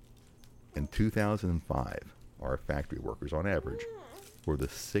 In 2005, our factory workers, on average, were the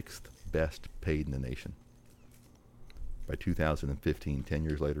 6th best paid in the nation. By 2015, 10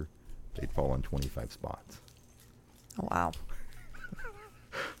 years later, they'd fallen 25 spots. Oh, wow.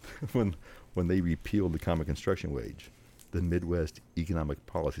 When they repealed the common construction wage, the Midwest Economic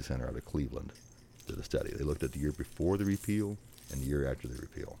Policy Center out of Cleveland did a study. They looked at the year before the repeal and the year after the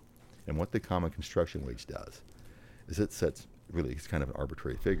repeal. And what the common construction wage does is it sets, really, it's kind of an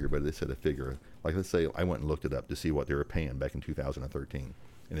arbitrary figure, but it set a figure. Like, let's say I went and looked it up to see what they were paying back in 2013.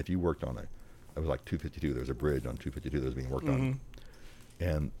 And if you worked on it was like 252. There was a bridge on 252 that was being worked on.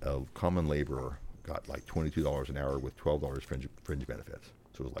 And a common laborer got like $22 an hour with $12 fringe benefits.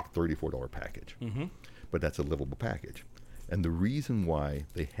 So it was like $34 package. But that's a livable package. And the reason why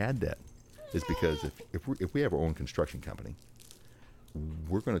they had that is because if we have our own construction company,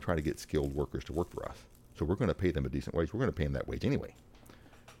 we're going to try to get skilled workers to work for us. So we're going to pay them a decent wage. We're going to pay them that wage anyway.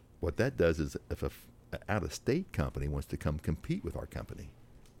 What that does is if an out-of-state company wants to come compete with our company,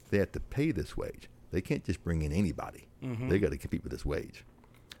 they have to pay this wage. They can't just bring in anybody. They got to compete with this wage.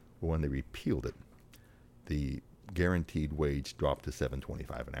 Well, when they repealed it, the guaranteed wage dropped to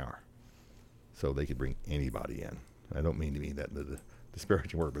 $7.25 an hour. So they could bring anybody in. I don't mean to mean that in the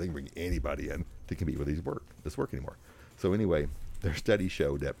disparaging word, but they can bring anybody in to compete with this work anymore. So anyway, their study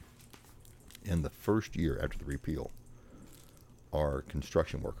showed that in the first year after the repeal, our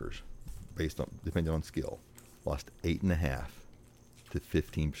construction workers, depending on skill, lost 8.5% to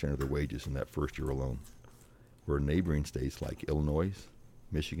 15% of their wages in that first year alone. Where neighboring states like Illinois,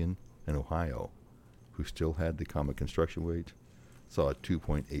 Michigan, and Ohio, who still had the common construction wage, saw a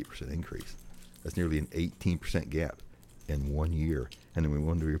 2.8% increase. That's nearly an 18% gap in 1 year. And then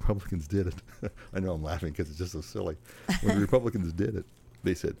when the Republicans did it, I know I'm laughing because it's just so silly. When the Republicans did it,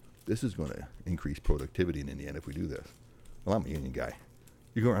 they said, this is going to increase productivity in Indiana if we do this. Well, I'm a union guy.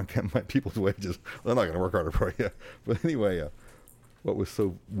 You go around counting my people's wages, they're not going to work harder for you. But anyway, what was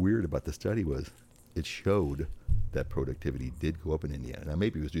so weird about the study was it showed that productivity did go up in Indiana. Now,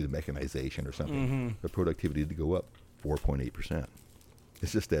 maybe it was due to mechanization or something, but productivity did go up 4.8%.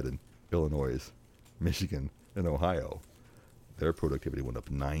 It's just that in Illinois, Michigan, and Ohio, their productivity went up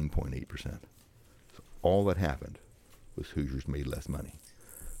 9.8%. So all that happened was Hoosiers made less money.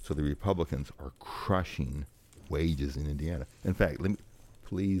 So the Republicans are crushing wages in Indiana. In fact,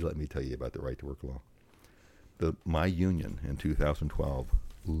 please let me tell you about the right to work law. My union in 2012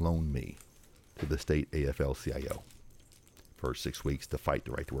 loaned me to the state AFL-CIO for 6 weeks to fight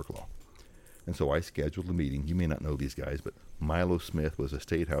the right to work law. And so I scheduled a meeting. You may not know these guys, but Milo Smith was a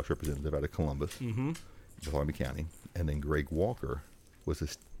state house representative out of Columbus, Beltrami County, and then Greg Walker was a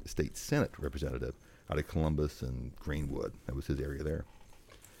state senate representative out of Columbus and Greenwood. That was his area there.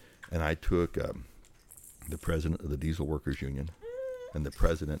 And I took the president of the Diesel Workers Union and the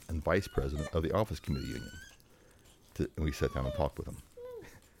president and vice president of the Office Committee Union. And we sat down and talked with them.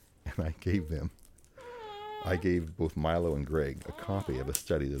 And I gave both Milo and Greg a copy of a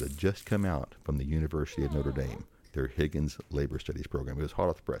study that had just come out from the University of Notre Dame, their Higgins Labor Studies program. It was hot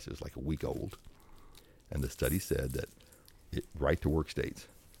off the press. It was like a week old. And the study said that right-to-work states,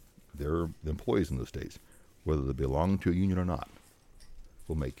 the employees in those states, whether they belong to a union or not,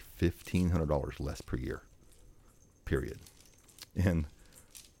 will make $1,500 less per year, period. And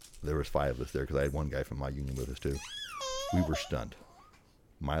there was 5 of us there because I had one guy from my union with us too. We were stunned.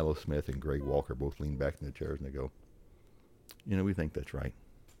 Milo Smith and Greg Walker both leaned back in their chairs and they go, we think that's right.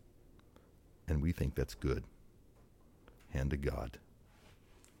 And we think that's good. Hand to God.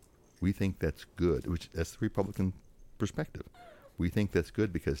 We think that's good, that's the Republican perspective. We think that's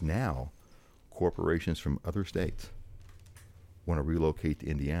good because now corporations from other states want to relocate to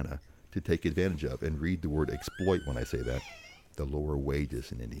Indiana to take advantage of, and read the word exploit when I say that, the lower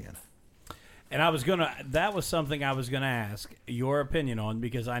wages in Indiana. And that was something I was going to ask your opinion on,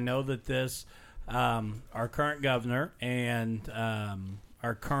 because I know that this, our current governor and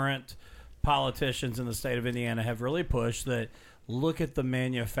our current politicians in the state of Indiana have really pushed that. Look at the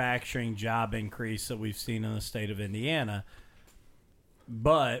manufacturing job increase that we've seen in the state of Indiana.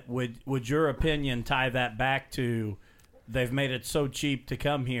 But would your opinion tie that back to they've made it so cheap to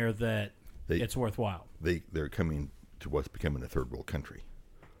come here that it's worthwhile? They're coming to what's becoming a third world country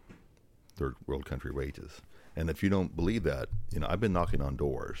wages. And if you don't believe that, I've been knocking on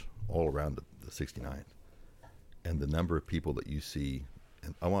doors all around the 69th, and the number of people that you see.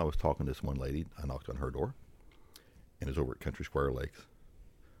 And I was talking to this one lady, I knocked on her door. And it was over at Country Square Lakes.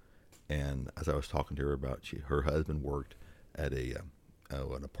 And as I was talking to her about, her husband worked at an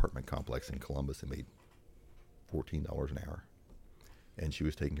apartment complex in Columbus and made $14 an hour. And she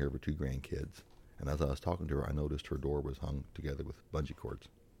was taking care of her 2 grandkids. And as I was talking to her, I noticed her door was hung together with bungee cords.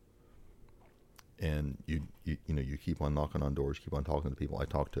 And you keep on knocking on doors, keep on talking to people. I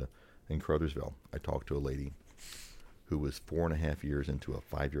talked to, in Crothersville, I talked to a lady who was 4.5 years into a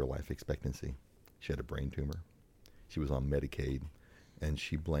 5-year life expectancy. She had a brain tumor. She was on Medicaid, and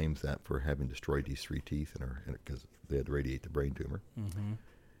she blames that for having destroyed these 3 teeth in her, because they had to radiate the brain tumor. Mm-hmm.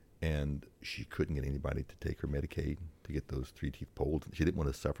 And she couldn't get anybody to take her Medicaid to get those 3 teeth pulled. She didn't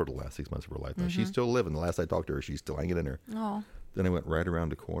want to suffer the last 6 months of her life. Now, she's still living. The last I talked to her, she's still hanging in there. Oh. Then I went right around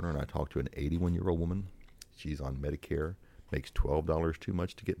the corner, and I talked to an 81-year-old woman. She's on Medicare, makes $12 too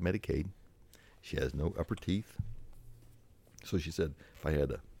much to get Medicaid. She has no upper teeth. So she said, if I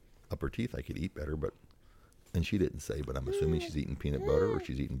had upper teeth, I could eat better. And she didn't say, but I'm assuming she's eating peanut butter, or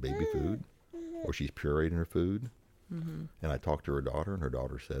she's eating baby food, or she's pureeing her food. Mm-hmm. And I talked to her daughter, and her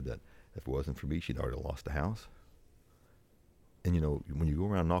daughter said that if it wasn't for me, she'd already lost the house. And, when you go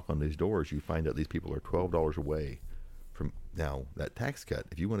around and knock on these doors, you find out these people are $12 away from now that tax cut.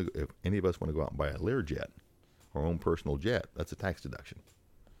 If any of us want to go out and buy a Learjet, our own personal jet, that's a tax deduction.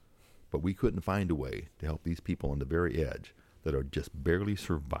 But we couldn't find a way to help these people on the very edge that are just barely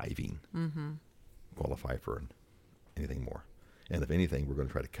surviving qualify for anything more. And if anything, we're going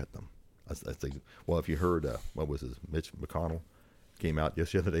to try to cut them. Well, if you heard, Mitch McConnell came out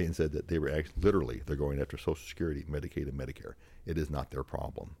just the other day and said that they were actually, they're going after Social Security, Medicaid, and Medicare. It is not their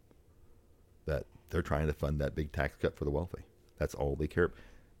problem. That they're trying to fund that big tax cut for the wealthy. That's all they care.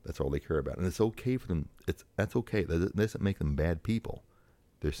 That's all they care about, and it's okay for them. That's okay. That doesn't make them bad people.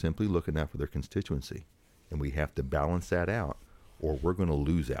 They're simply looking out for their constituency, and we have to balance that out, or we're going to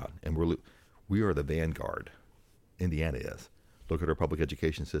lose out. And we are the vanguard. Indiana is. Look at our public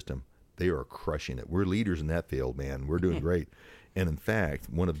education system. They are crushing it. We're leaders in that field, man. We're doing great. And in fact,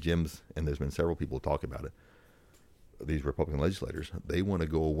 one of Jim's, and there's been several people talk about it, these Republican legislators, they want to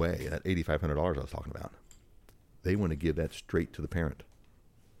go away. That $8,500 I was talking about, they want to give that straight to the parent.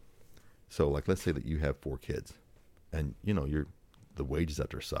 So, let's say that you have 4 kids, and the wages out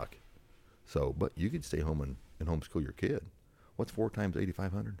there suck. So, but you could stay home and homeschool your kid. What's 4 times $8,500?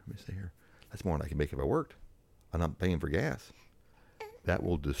 Let me see here. That's more than I can make if I worked. I'm not paying for gas. That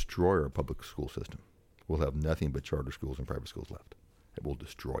will destroy our public school system. We'll have nothing but charter schools and private schools left. It will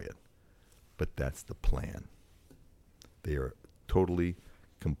destroy it. But that's the plan. They are totally,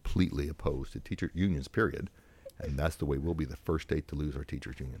 completely opposed to teacher unions, period. And that's the way we'll be the first state to lose our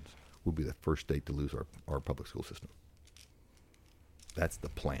teachers' unions. We'll be the first state to lose our public school system. That's the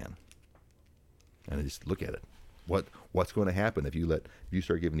plan. And just look at it. What's going to happen if you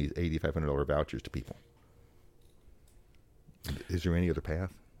start giving these $8,500 vouchers to people? Is there any other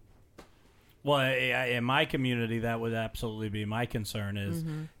path? Well, in my community, that would absolutely be my concern.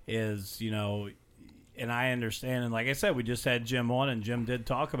 And I understand, and like I said, we just had Jim on, and Jim did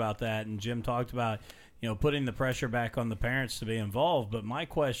talk about that, and Jim talked about putting the pressure back on the parents to be involved. But my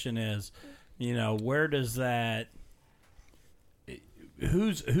question is, where does that?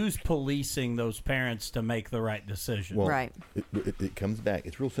 Who's policing those parents to make the right decision? Well, right. It comes back.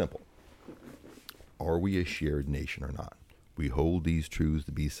 It's real simple. Are we a shared nation or not? We hold these truths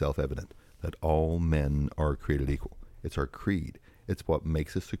to be self-evident, that all men are created equal. It's our creed. It's what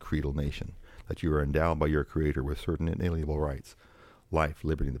makes us a creedal nation, that you are endowed by your Creator with certain inalienable rights, life,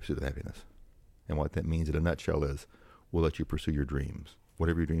 liberty, and the pursuit of happiness. And what that means in a nutshell is, we'll let you pursue your dreams,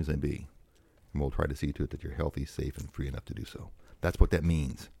 whatever your dreams may be, and we'll try to see to it that you're healthy, safe, and free enough to do so. That's what that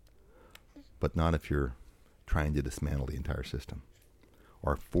means. But not if you're trying to dismantle the entire system.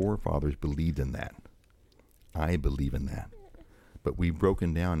 Our forefathers believed in that. I believe in that. But we've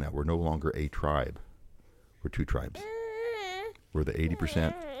broken down now. We're no longer a tribe. We're 2 tribes. We're the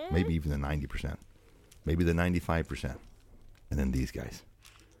 80%, maybe even the 90%, maybe the 95%, and then these guys.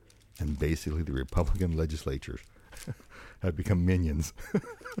 And basically the Republican legislatures have become minions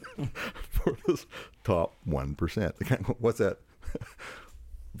for this top 1%. What's that?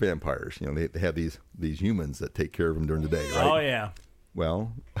 Vampires. They have these humans that take care of them during the day, right? Oh, yeah.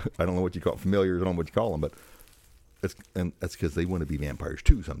 Well, I don't know what you call familiars. I don't know what you call them, but that's because they want to be vampires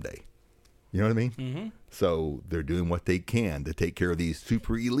too someday. You know what I mean? Mm-hmm. So they're doing what they can to take care of these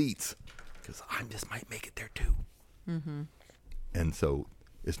super elites, because I just might make it there too. Mm-hmm. And so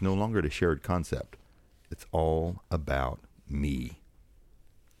it's no longer the shared concept. It's all about me.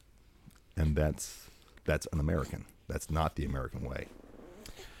 And that's un-American. That's not the American way.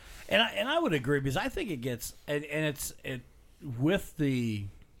 And I would agree, because I think it gets with the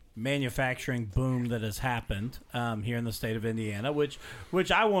manufacturing boom that has happened here in the state of Indiana, which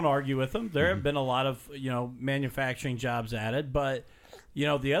I won't argue with them. There have been a lot of manufacturing jobs added, but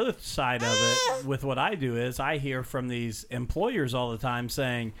the other side of it with what I do is I hear from these employers all the time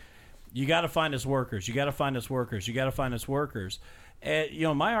saying, You got to find us workers. You got to find us workers. You got to find us workers. And,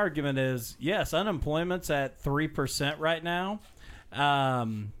 my argument is, yes, unemployment's at 3% right now.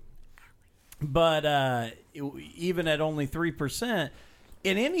 But even at only 3%,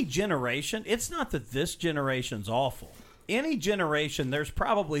 in any generation, it's not that this generation's awful. Any generation, there's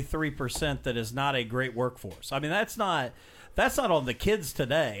probably 3% that is not a great workforce. I mean, that's not on the kids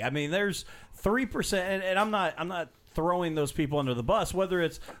today. I mean, there's 3%, and I'm not throwing those people under the bus. Whether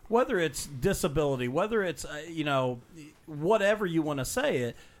it's disability, whether it's whatever you want to say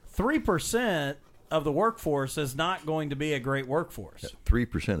it, 3% of the workforce is not going to be a great workforce.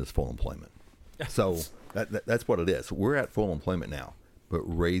 3% is full employment. So that's what it is. We're at full employment now, but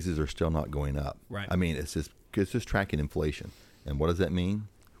raises are still not going up. Right. I mean, it's just tracking inflation. And what does that mean?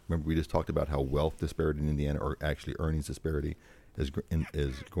 Remember, we just talked about how wealth disparity in Indiana, or actually earnings disparity, is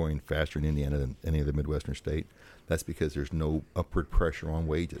growing faster in Indiana than any other Midwestern state. That's because there's no upward pressure on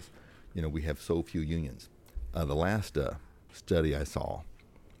wages. We have so few unions. The last study I saw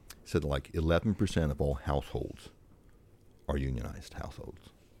said like 11% of all households are unionized households.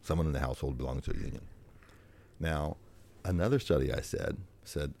 Someone in the household belongs to a union. Now, another study I saw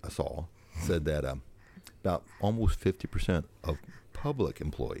said that about almost 50% of public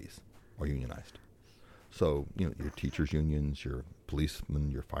employees are unionized. So, your teachers' unions, your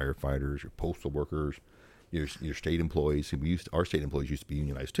policemen, your firefighters, your postal workers, your state employees. Our state employees used to be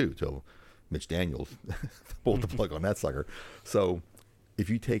unionized too, till Mitch Daniels pulled the plug on that sucker. So, if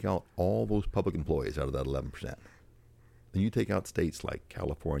you take out all those public employees out of that 11%, then you take out states like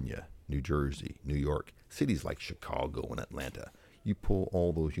California, New Jersey, New York, cities like Chicago and Atlanta, you pull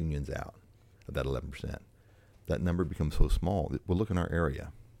all those unions out of that 11%. That number becomes so small that, well, look in our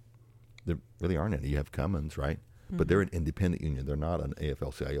area. There really aren't any. You have Cummins, right? Mm-hmm. But they're an independent union. They're not an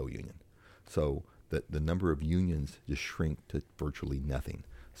AFL-CIO union. So the number of unions just shrink to virtually nothing.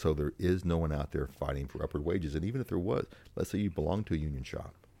 So there is no one out there fighting for upward wages. And even if there was, let's say you belong to a union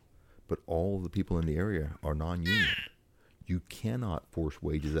shop, but all the people in the area are non-union. You cannot force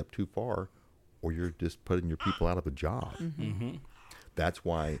wages up too far, or you're just putting your people out of a job. Mm-hmm. Mm-hmm. That's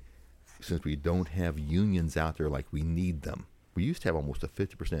why, since we don't have unions out there like we need them, we used to have almost a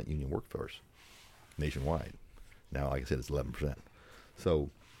 50% union workforce nationwide. Now, like I said, it's 11%. So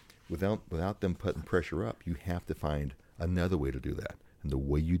without them putting pressure up, you have to find another way to do that. And the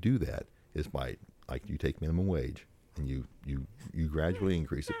way you do that is by, like, you take minimum wage and you gradually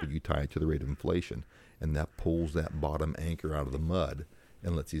increase it, but you tie it to the rate of inflation, and that pulls that bottom anchor out of the mud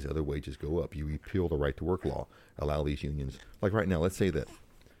and lets these other wages go up. You repeal the right to work law, allow these unions, like right now, let's say that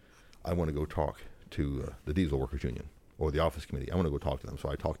I want to go talk to the diesel workers union or the office committee. I want to go talk to them. So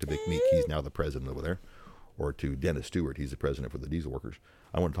I talk to Vic Meek, he's now the president over there, or to Dennis Stewart, he's the president for the diesel workers.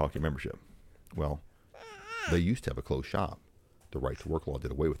 I want to talk to your membership. Well, they used to have a closed shop. The right to work law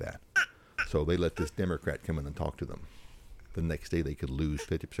did away with that. So they let this Democrat come in and talk to them. The next day they could lose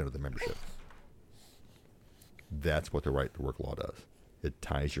 50% of the membership. That's what the right to work law does. It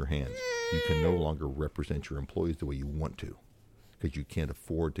ties your hands. You can no longer represent your employees the way you want to, because you can't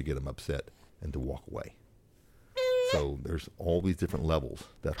afford to get them upset and to walk away. So there's all these different levels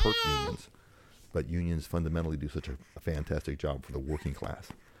that hurt unions, but unions fundamentally do such a fantastic job for the working class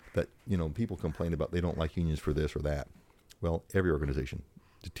that, people complain about they don't like unions for this or that. Well, every organization,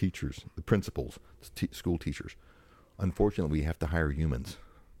 the teachers, the principals, school teachers, unfortunately, we have to hire humans.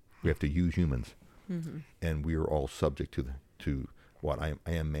 We have to use humans. Mm-hmm. And we are all subject to what I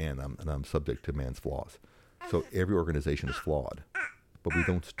am man, and I'm subject to man's flaws. So every organization is flawed, but we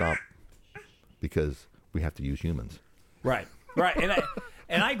don't stop because we have to use humans. Right.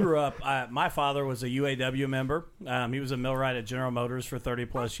 And I grew up. My father was a UAW member. He was a millwright at General Motors for 30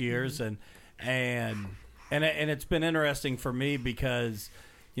 plus years, and it's been interesting for me because,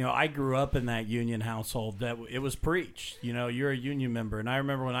 I grew up in that union household that it was preached. You're a union member, and I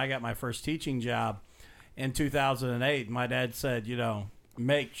remember when I got my first teaching job in 2008, my dad said,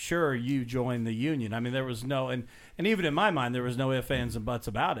 make sure you join the union. I mean, there was no, and even in my mind, there was no ifs, ands, and buts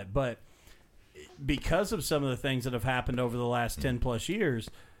about it. But because of some of the things that have happened over the last 10 plus years,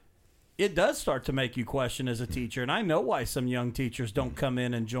 it does start to make you question as a teacher. And I know why some young teachers don't come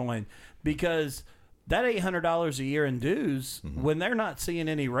in and join, because that $800 a year in dues, when they're not seeing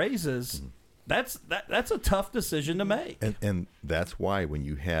any raises, that's a tough decision to make. And that's why when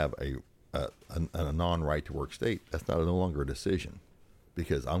you have a non-right to work state, that's no longer a decision,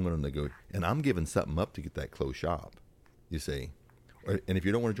 because I'm going to negotiate, and I'm giving something up to get that closed shop, you see. And if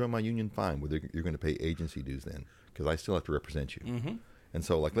you don't want to join my union, fine. Well, you're going to pay agency dues then, because I still have to represent you. Mm-hmm. And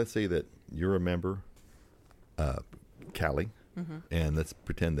so, like, let's say that you're a member, Callie, and let's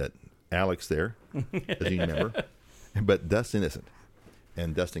pretend that Alex there is a union member, but Dustin isn't.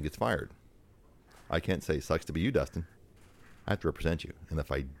 and Dustin gets fired. I can't say, sucks to be you, Dustin. I have to represent you. And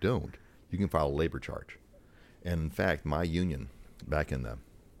if I don't, you can file a labor charge. And in fact, my union back in the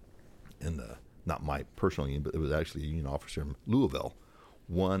not my personal union, but it was actually a union officer in Louisville,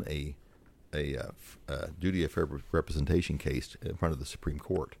 won a duty of fair representation case in front of the Supreme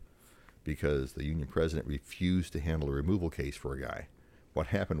Court because the union president refused to handle a removal case for a guy. What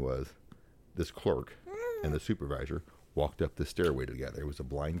happened was this clerk and the supervisor walked up the stairway together. It was a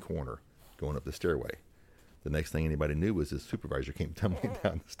blind corner going up the stairway. The next thing anybody knew was his supervisor came tumbling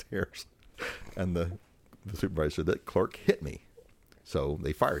down the stairs. And the supervisor said, that clerk hit me. So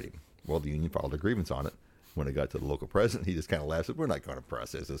they fired him. Well, the union filed a grievance on it. When it got to the local president, he just kind of laughed and said, we're not going to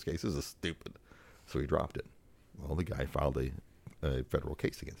process this case. This is stupid. So he dropped it. Well, the guy filed a federal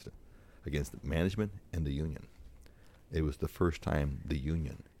case against it, against the management and the union. It was the first time the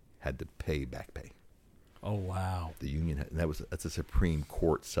union had to pay back pay. Oh, wow. The union had, and that's a Supreme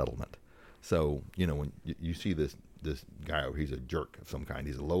Court settlement. So, when you see this guy, he's a jerk of some kind.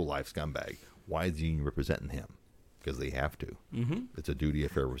 He's a low-life scumbag. Why is the union representing him? Because they have to. Mm-hmm. It's a duty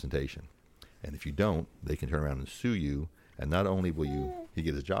of fair representation. And if you don't, they can turn around and sue you. And not only will he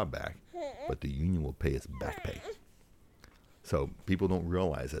get his job back, but the union will pay his back pay. So people don't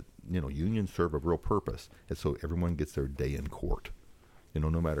realize that, unions serve a real purpose. And so everyone gets their day in court. No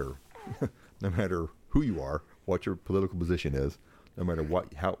matter who you are, what your political position is, no matter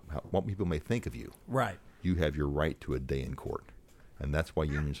what people may think of you. Right. You have your right to a day in court. And that's why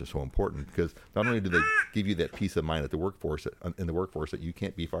unions are so important, because not only do they give you that peace of mind in the workforce that you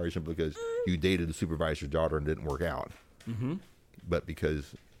can't be fired simply because you dated a supervisor's daughter and it didn't work out, mm-hmm. but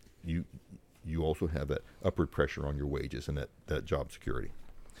because you also have that upward pressure on your wages and that job security.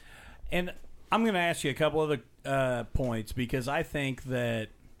 And I'm going to ask you a couple other points, because I think that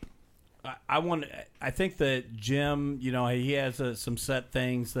I think that Jim, he has some set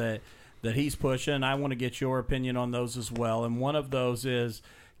things that he's pushing. I want to get your opinion on those as well. And one of those is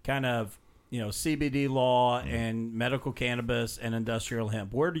kind of, CBD law and medical cannabis and industrial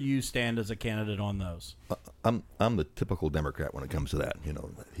hemp. Where do you stand as a candidate on those? I'm the typical Democrat when it comes to that.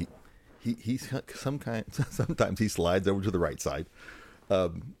 He's sometimes he slides over to the right side.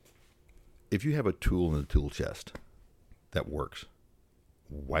 If you have a tool in the tool chest that works,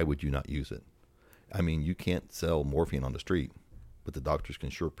 why would you not use it? I mean, you can't sell morphine on the street, but the doctors can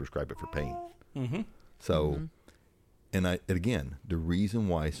sure prescribe it for pain. Mm-hmm. So, and again, the reason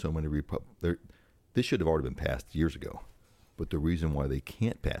why so many this should have already been passed years ago, but the reason why they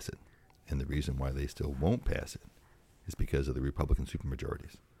can't pass it, and the reason why they still won't pass it, is because of the Republican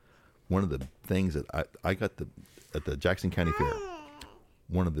supermajorities. One of the things that I got at the Jackson County Fair,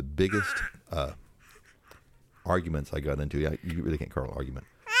 one of the biggest arguments I got into, you really can't call it an argument,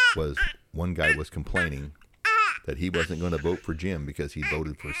 was one guy was complaining that he wasn't going to vote for Jim because he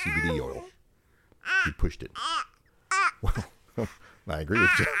voted for CBD oil. He pushed it. Well, I agree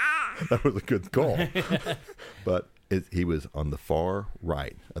with you. That was a good call. But he was on the far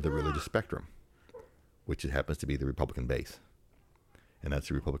right of the religious spectrum, which happens to be the Republican base. And that's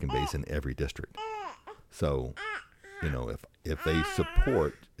the Republican base in every district. So, if they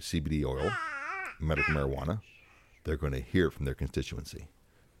support CBD oil, medical marijuana, they're going to hear from their constituency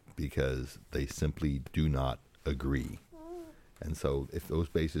because they simply do not agree. And so if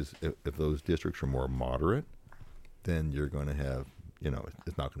those districts are more moderate, then you're going to have,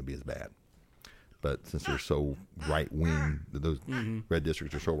 it's not going to be as bad. But since they're so right-wing, those red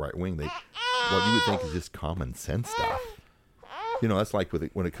districts are so right-wing, what you would think is just common sense stuff. That's like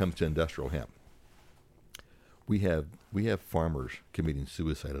when it comes to industrial hemp. We have farmers committing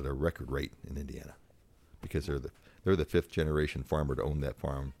suicide at a record rate in Indiana because they're the fifth generation farmer to own that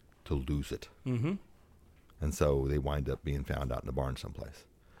farm to lose it. Mm-hmm. And so they wind up being found out in a barn someplace.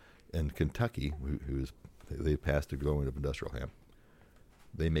 And Kentucky, they passed a growing of industrial hemp.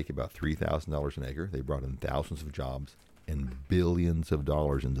 They make about $3,000 an acre. They brought in thousands of jobs and billions of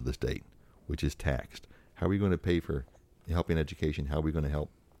dollars into the state, which is taxed. How are we going to pay for helping education? How are we going to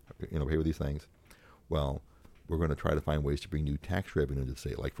help, pay for these things? Well, we're going to try to find ways to bring new tax revenue into the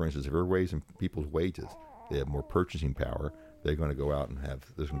state. Like, for instance, if we're raising people's wages, they have more purchasing power. They're going to go out and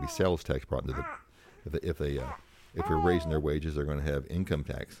there's going to be sales tax brought into if we're raising their wages, they're going to have income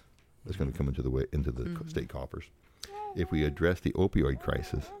tax that's going to come into the state coffers. If we address the opioid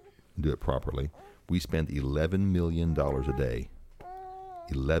crisis and do it properly, we spend $11 million a day.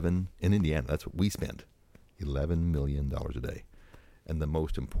 In Indiana, that's what we spend. $11 million a day. And the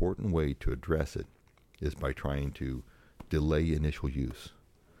most important way to address it is by trying to delay initial use.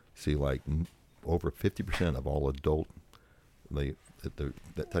 See, like over 50% of all adult, that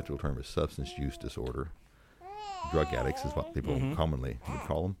technical term is substance use disorder, drug addicts is what people commonly would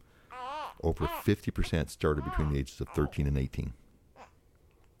call them, over 50% started between the ages of 13 and 18.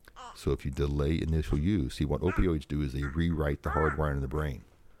 So if you delay initial use, see what opioids do is they rewrite the hardwiring in the brain.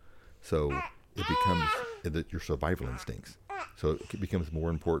 So it becomes your survival instincts. So it becomes more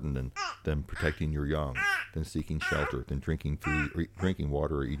important than protecting your young, than seeking shelter, than drinking food, or drinking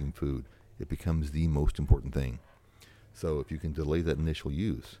water or eating food. It becomes the most important thing. So if you can delay that initial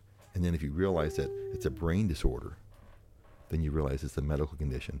use, and then if you realize that it's a brain disorder, then you realize it's a medical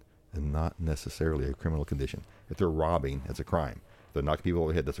condition and not necessarily a criminal condition. If they're robbing, that's a crime. If they're knocking people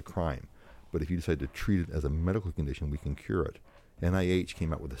over the head, that's a crime. But if you decide to treat it as a medical condition, we can cure it. NIH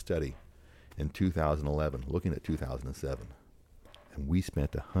came out with a study in 2011, looking at 2007. And we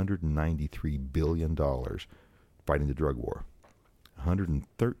spent $193 billion fighting the drug war.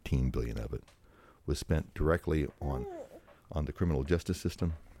 $113 billion of it was spent directly on the criminal justice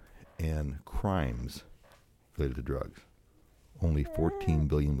system and crimes related to drugs. Only $14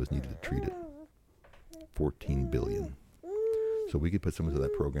 billion was needed to treat it. $14 billion. So we could put some into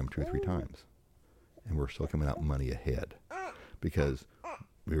that program 2 or 3 times, and we're still coming out money ahead because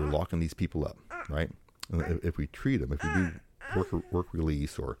we were locking these people up, right? And if we treat them, if we do work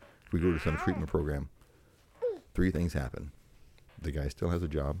release, or if we go to some treatment program, 3 things happen. The guy still has a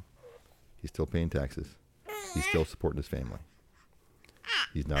job. He's still paying taxes. He's still supporting his family.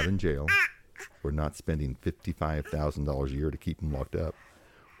 He's not in jail. We're not spending $55,000 a year to keep him locked up.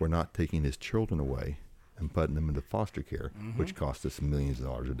 We're not taking his children away and putting them into foster care, which costs us millions of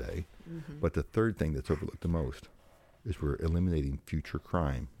dollars a day. But the third thing that's overlooked the most is we're eliminating future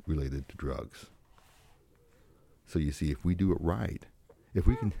crime related to drugs. So you see, if we do it right, if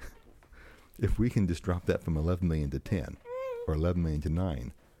we can just drop that from 11 million to 10 or 11 million to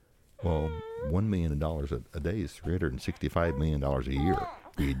 9, well, $1 million a day is $365 million a year.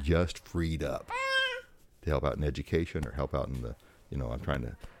 We just freed up to help out in education or help out in the, I'm trying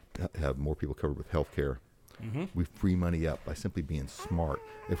to have more people covered with health care. We free money up by simply being smart.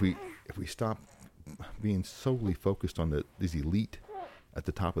 If we stop being solely focused on these elite at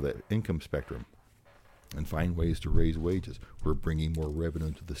the top of the income spectrum and find ways to raise wages, we're bringing more revenue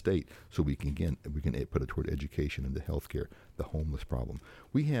into the state so we can put it toward education and the health care, the homeless problem.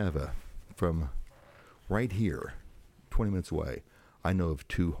 We have from right here, 20 minutes away, I know of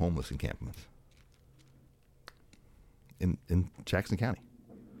 2 homeless encampments in Jackson County.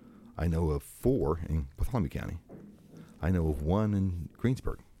 I know of 4 in Bartholomew County. I know of 1 in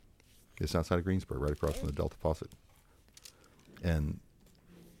Greensburg. It's outside of Greensburg, right across from the Delta Faucet. And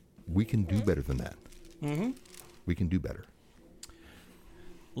we can do better than that. We can do better.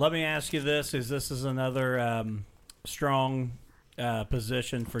 Let me ask you this, this is another strong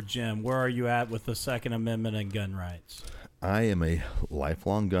position for Jim. Where are you at with the Second Amendment and gun rights? I am a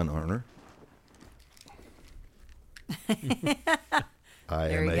lifelong gun owner. I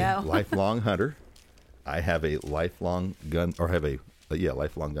am a lifelong hunter. I have a lifelong gun, or have a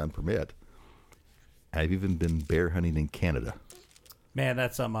lifelong gun permit. I've even been bear hunting in Canada. Man,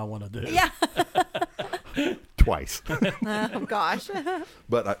 that's something I want to do. Yeah. Twice. Oh, gosh.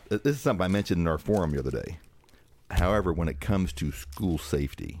 But this is something I mentioned in our forum the other day. However, when it comes to school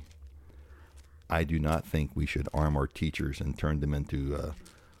safety, I do not think we should arm our teachers and turn them into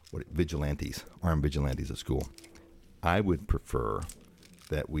vigilantes, armed vigilantes at school. I would prefer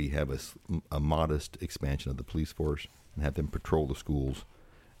that we have a modest expansion of the police force and have them patrol the schools,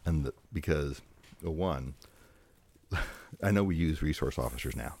 because one, I know we use resource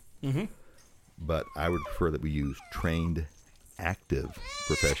officers now, but I would prefer that we use trained, active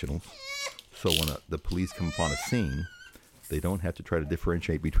professionals. So when the police come upon a scene, they don't have to try to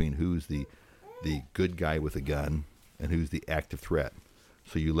differentiate between who's the good guy with a gun and who's the active threat.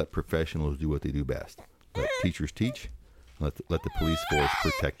 So you let professionals do what they do best. Let teachers teach. Let the police force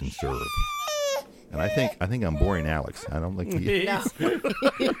protect and serve. And I think I'm boring Alex. I don't think he is. No.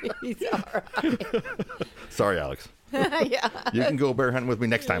 He's all right. Sorry, Alex. Yeah. You can go bear hunting with me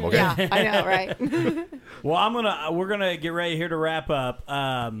next time, okay? Yeah, I know, right? Well, we're gonna get ready here to wrap up.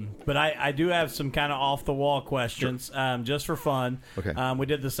 But I do have some kind of off the wall questions, just for fun. Okay. We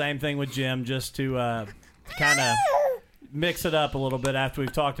did the same thing with Jim, just to kind of mix it up a little bit after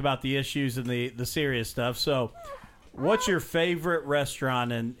we've talked about the issues and the serious stuff. So, what's your favorite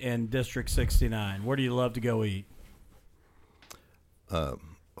restaurant in District 69? Where do you love to go eat?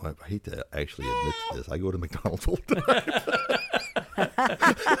 I hate to actually admit to this. I go to McDonald's all the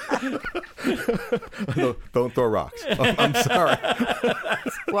time. Don't throw rocks. I'm sorry.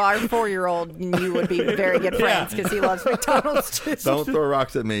 Well, our 4-year-old and you would be very good friends because he loves McDonald's too. Don't throw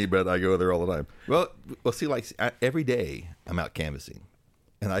rocks at me, but I go there all the time. Well, see, like every day I'm out canvassing.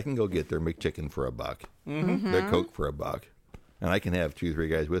 and I can go get their McChicken for $1, Mm-hmm. their Coke for $1, and I can have 2 or 3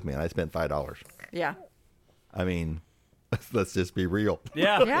 guys with me, and I spent $5. Yeah. I mean, let's just be real.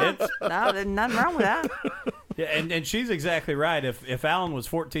 Yeah, Yeah. it's, No, there's nothing wrong with that. yeah, and she's exactly right. If Alan was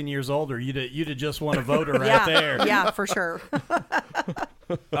 14 years older, you'd have just won a voter right Yeah. there. Yeah, for sure.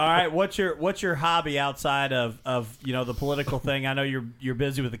 All right, what's your hobby outside of the political thing? I know you're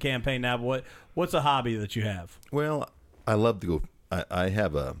busy with the campaign now, but what's a hobby that you have? Well, I love to go. I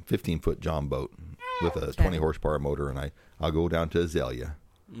have a 15-foot John boat with a 20 horsepower motor, and I'll go down to Azalea,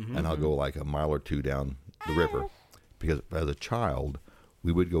 and I'll go like a mile or 2 down the river, because as a child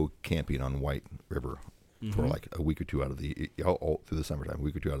we would go camping on White River for like a week or 2 out of all through the summertime, a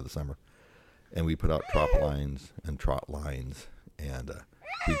week or 2 out of the summer, and we put out trop lines and trot lines, and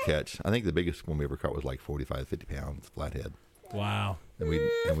we'd catch. I think the biggest one we ever caught was like 45, 50 pounds flathead. Wow. And we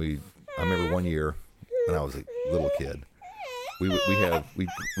I remember one year when I was a little kid, we'd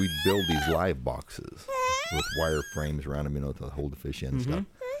build these live boxes with wire frames around them, to hold the fish in and stuff.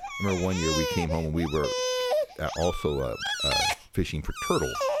 I remember one year we came home and we were also fishing for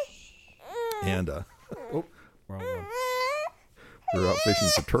turtles, and Wrong one. we were out fishing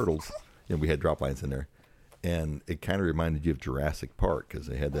for turtles, and we had drop lines in there, and it kind of reminded you of Jurassic Park because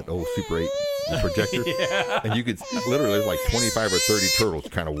they had that old Super 8 projector, and you could literally like 25 or 30 turtles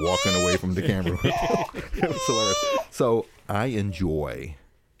kind of walking away from the camera. It was hilarious. So I enjoy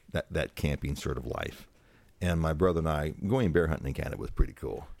that camping sort of life, and my brother and I going bear hunting in Canada was pretty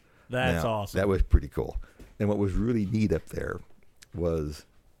cool. That's Now, awesome. That was pretty cool. And what was really neat up there was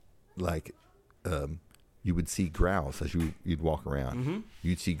like you would see grouse as you'd walk around.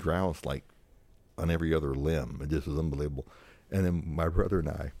 You'd see grouse like on every other limb. It just was unbelievable. And then my brother and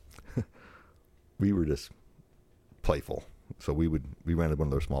I, we were just playful. So we rented one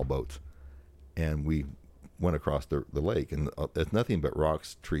of those small boats, and we went across the lake, and it's nothing but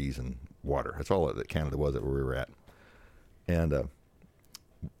rocks, trees, and water. That's all that Canada was at where we were at. And the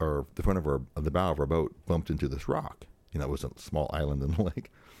front of the bow of our boat bumped into this rock. It was a small island in the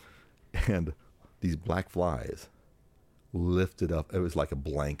lake, and these black flies lifted up. It was like a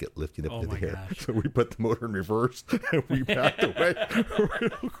blanket lifting up Oh to the my air. gosh. So we put the motor in reverse and we backed away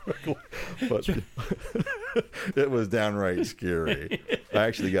real quickly. But it was downright scary. I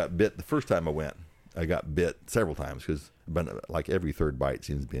actually got bit the first time I went. I got bit several times because like every third bite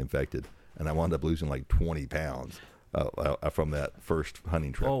seems to be infected, and I wound up losing like 20 pounds from that first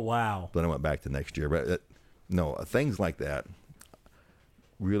hunting trip. Oh wow. Then I went back the next year. But things like that,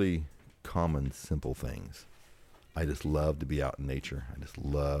 really common, simple things. I just love to be out in nature.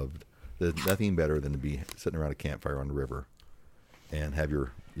 There's nothing better than to be sitting around a campfire on the river and have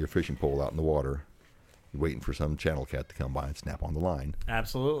your fishing pole out in the water, waiting for some channel cat to come by and snap on the line.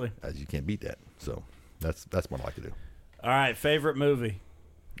 Absolutely. As you can't beat that. So that's what I like to do. All right, favorite movie?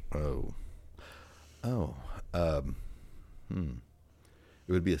 It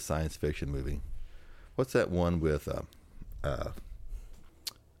would be a science fiction movie. What's that one with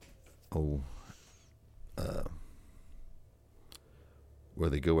where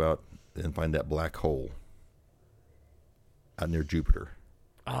they go out and find that black hole out near Jupiter?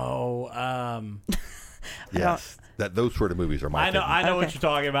 Yes, those sort of movies are my favorite. I know what Okay. you're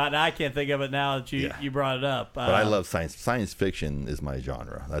talking about, and I can't think of it now that you brought it up. But I love science fiction is my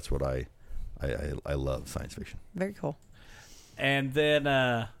genre. That's what I love science fiction. Very cool. And then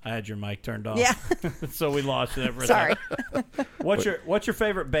I had your mic turned off. Yeah. So we lost it for a Sorry. second. What's your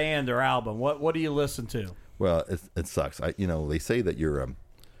favorite band or album? What do you listen to? Well, it sucks. They say that you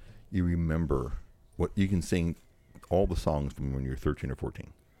remember what you can sing all the songs from when you're 13 or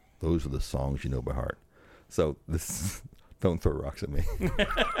 14. Those are the songs you know by heart. So don't throw rocks at me.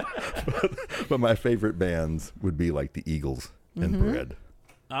 but my favorite bands would be like the Eagles and Bread.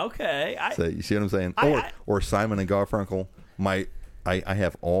 Okay. So you see what I'm saying? Or Simon and Garfunkel. I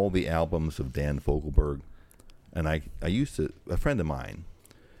have all the albums of Dan Fogelberg, and I used to, a friend of mine,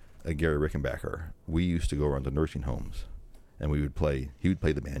 Gary Rickenbacker, we used to go around to nursing homes, and he would play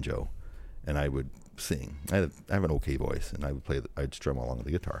the banjo, and I would sing. I have an okay voice, and I'd strum along with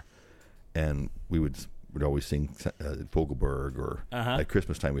the guitar, and we'd always sing Fogelberg, or at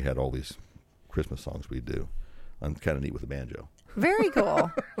Christmas time we had all these Christmas songs we'd do. I'm kind of neat with the banjo. Very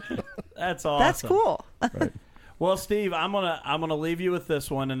cool. That's awesome. That's cool. Right. Well, Steve, I'm gonna leave you with this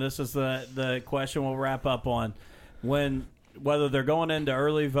one, and this is the question we'll wrap up on. Whether they're going into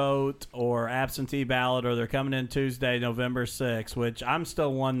early vote or absentee ballot, or they're coming in Tuesday, November 6th, which I'm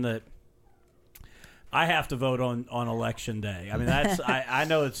still one that I have to vote on election day. I mean, I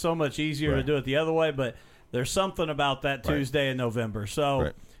know it's so much easier to Right. do it the other way, but there's something about that Right. Tuesday in November. So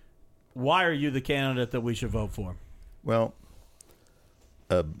Right. why are you the candidate that we should vote for? Well,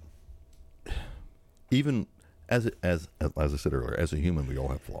 even as I said earlier, as a human, we all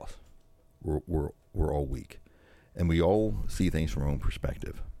have flaws. We're all weak, and we all see things from our own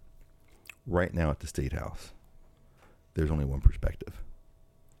perspective. Right now at the State House, there's only one perspective,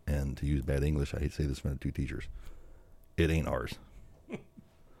 and to use bad English, I hate to say this from the two teachers, it ain't ours.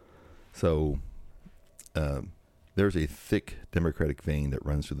 So there's a thick Democratic vein that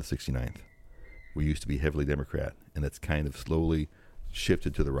runs through the 69th. We used to be heavily Democrat, and it's kind of slowly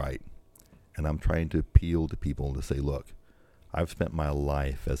shifted to the right. And I'm trying to appeal to people to say, look, I've spent my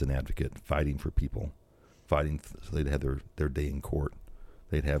life as an advocate fighting for people, fighting so they'd have their day in court.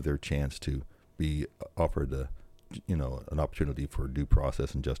 They'd have their chance to be offered an opportunity for due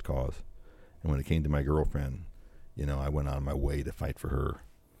process and just cause. And when it came to my girlfriend, I went on my way to fight for her.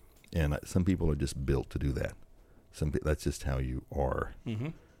 And some people are just built to do that. That's just how you are. Mm-hmm.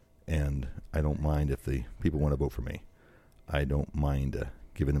 And I don't mind if the people want to vote for me. I don't mind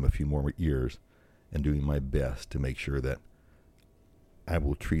giving them a few more years and doing my best to make sure that I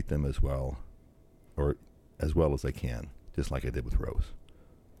will treat them as well as I can, just like I did with Rose.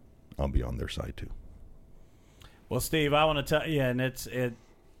 I'll be on their side too. Well, Steve, I want to tell you, and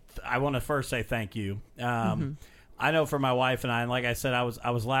I want to first say thank you. I know for my wife and like I said, I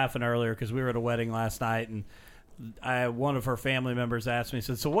was laughing earlier because we were at a wedding last night, and one of her family members asked me,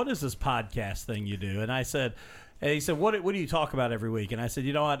 said, "So what is this podcast thing you do?" And he said, "What do you talk about every week?" And I said,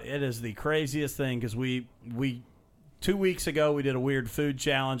 "You know what? It is the craziest thing because we 2 weeks ago we did a weird food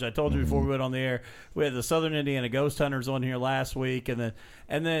challenge. I told you before we went on the air. We had the Southern Indiana Ghost Hunters on here last week, and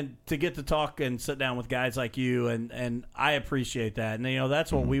then to get to talk and sit down with guys like you, and I appreciate that. And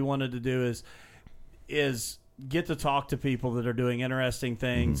that's what we wanted to do is get to talk to people that are doing interesting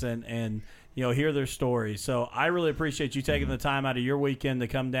things and hear their stories. So I really appreciate you taking the time out of your weekend to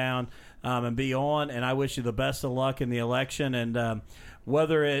come down and be on, and I wish you the best of luck in the election. And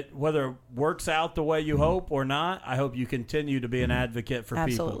whether it works out the way you hope or not, I hope you continue to be an advocate for people.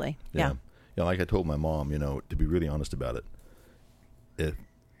 Absolutely. Yeah. Like I told my mom, to be really honest about it,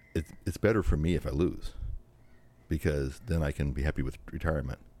 it's better for me if I lose, because then I can be happy with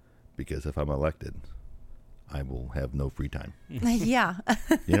retirement. Because if I'm elected, I will have no free time. Yeah.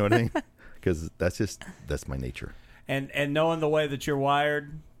 You know what I mean? Because that's my nature. And knowing the way that you're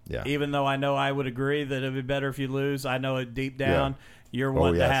wired, yeah. Even though I know I would agree that it'd be better if you lose, I know it deep down you're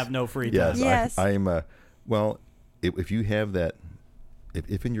one to have no free time. Yes. I'm well, if you have that,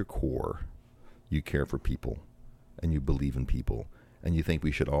 if in your core you care for people and you believe in people and you think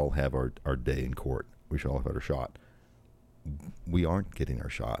we should all have our day in court, we should all have our shot, we aren't getting our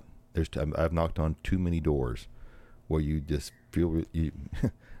shot. I've knocked on too many doors where you just feel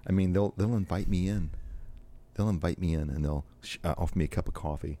I mean, they'll invite me in. They'll invite me in and they'll offer me a cup of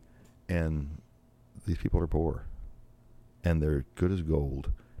coffee, and these people are poor and they're good as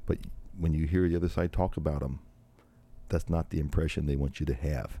gold. But when you hear the other side talk about them, that's not the impression they want you to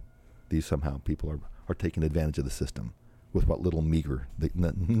have. These somehow people are taking advantage of the system with what little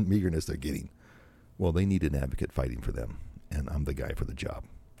meagerness they're getting. Well, they need an advocate fighting for them, and I'm the guy for the job.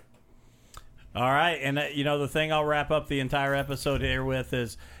 All right, and the thing I'll wrap up the entire episode here with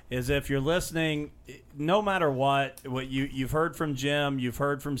is if you're listening, no matter what you've heard from Jim, you've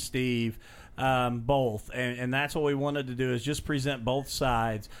heard from Steve, both, and that's what we wanted to do is just present both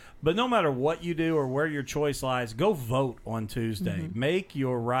sides. But no matter what you do or where your choice lies, go vote on Tuesday. Make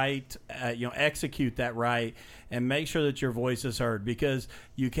your right, execute that right, and make sure that your voice is heard, because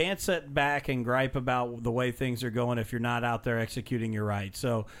you can't sit back and gripe about the way things are going if you're not out there executing your right.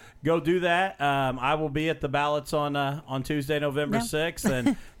 So go do that. I will be at the ballots on Tuesday, November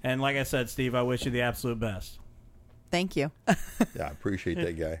 6th, and like I said, Steve, I wish you the absolute best. Thank you. Yeah, I appreciate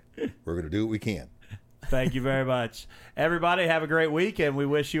that, guy. We're going to do what we can. Thank you very much. Everybody, have a great week, and we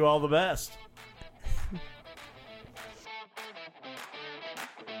wish you all the best.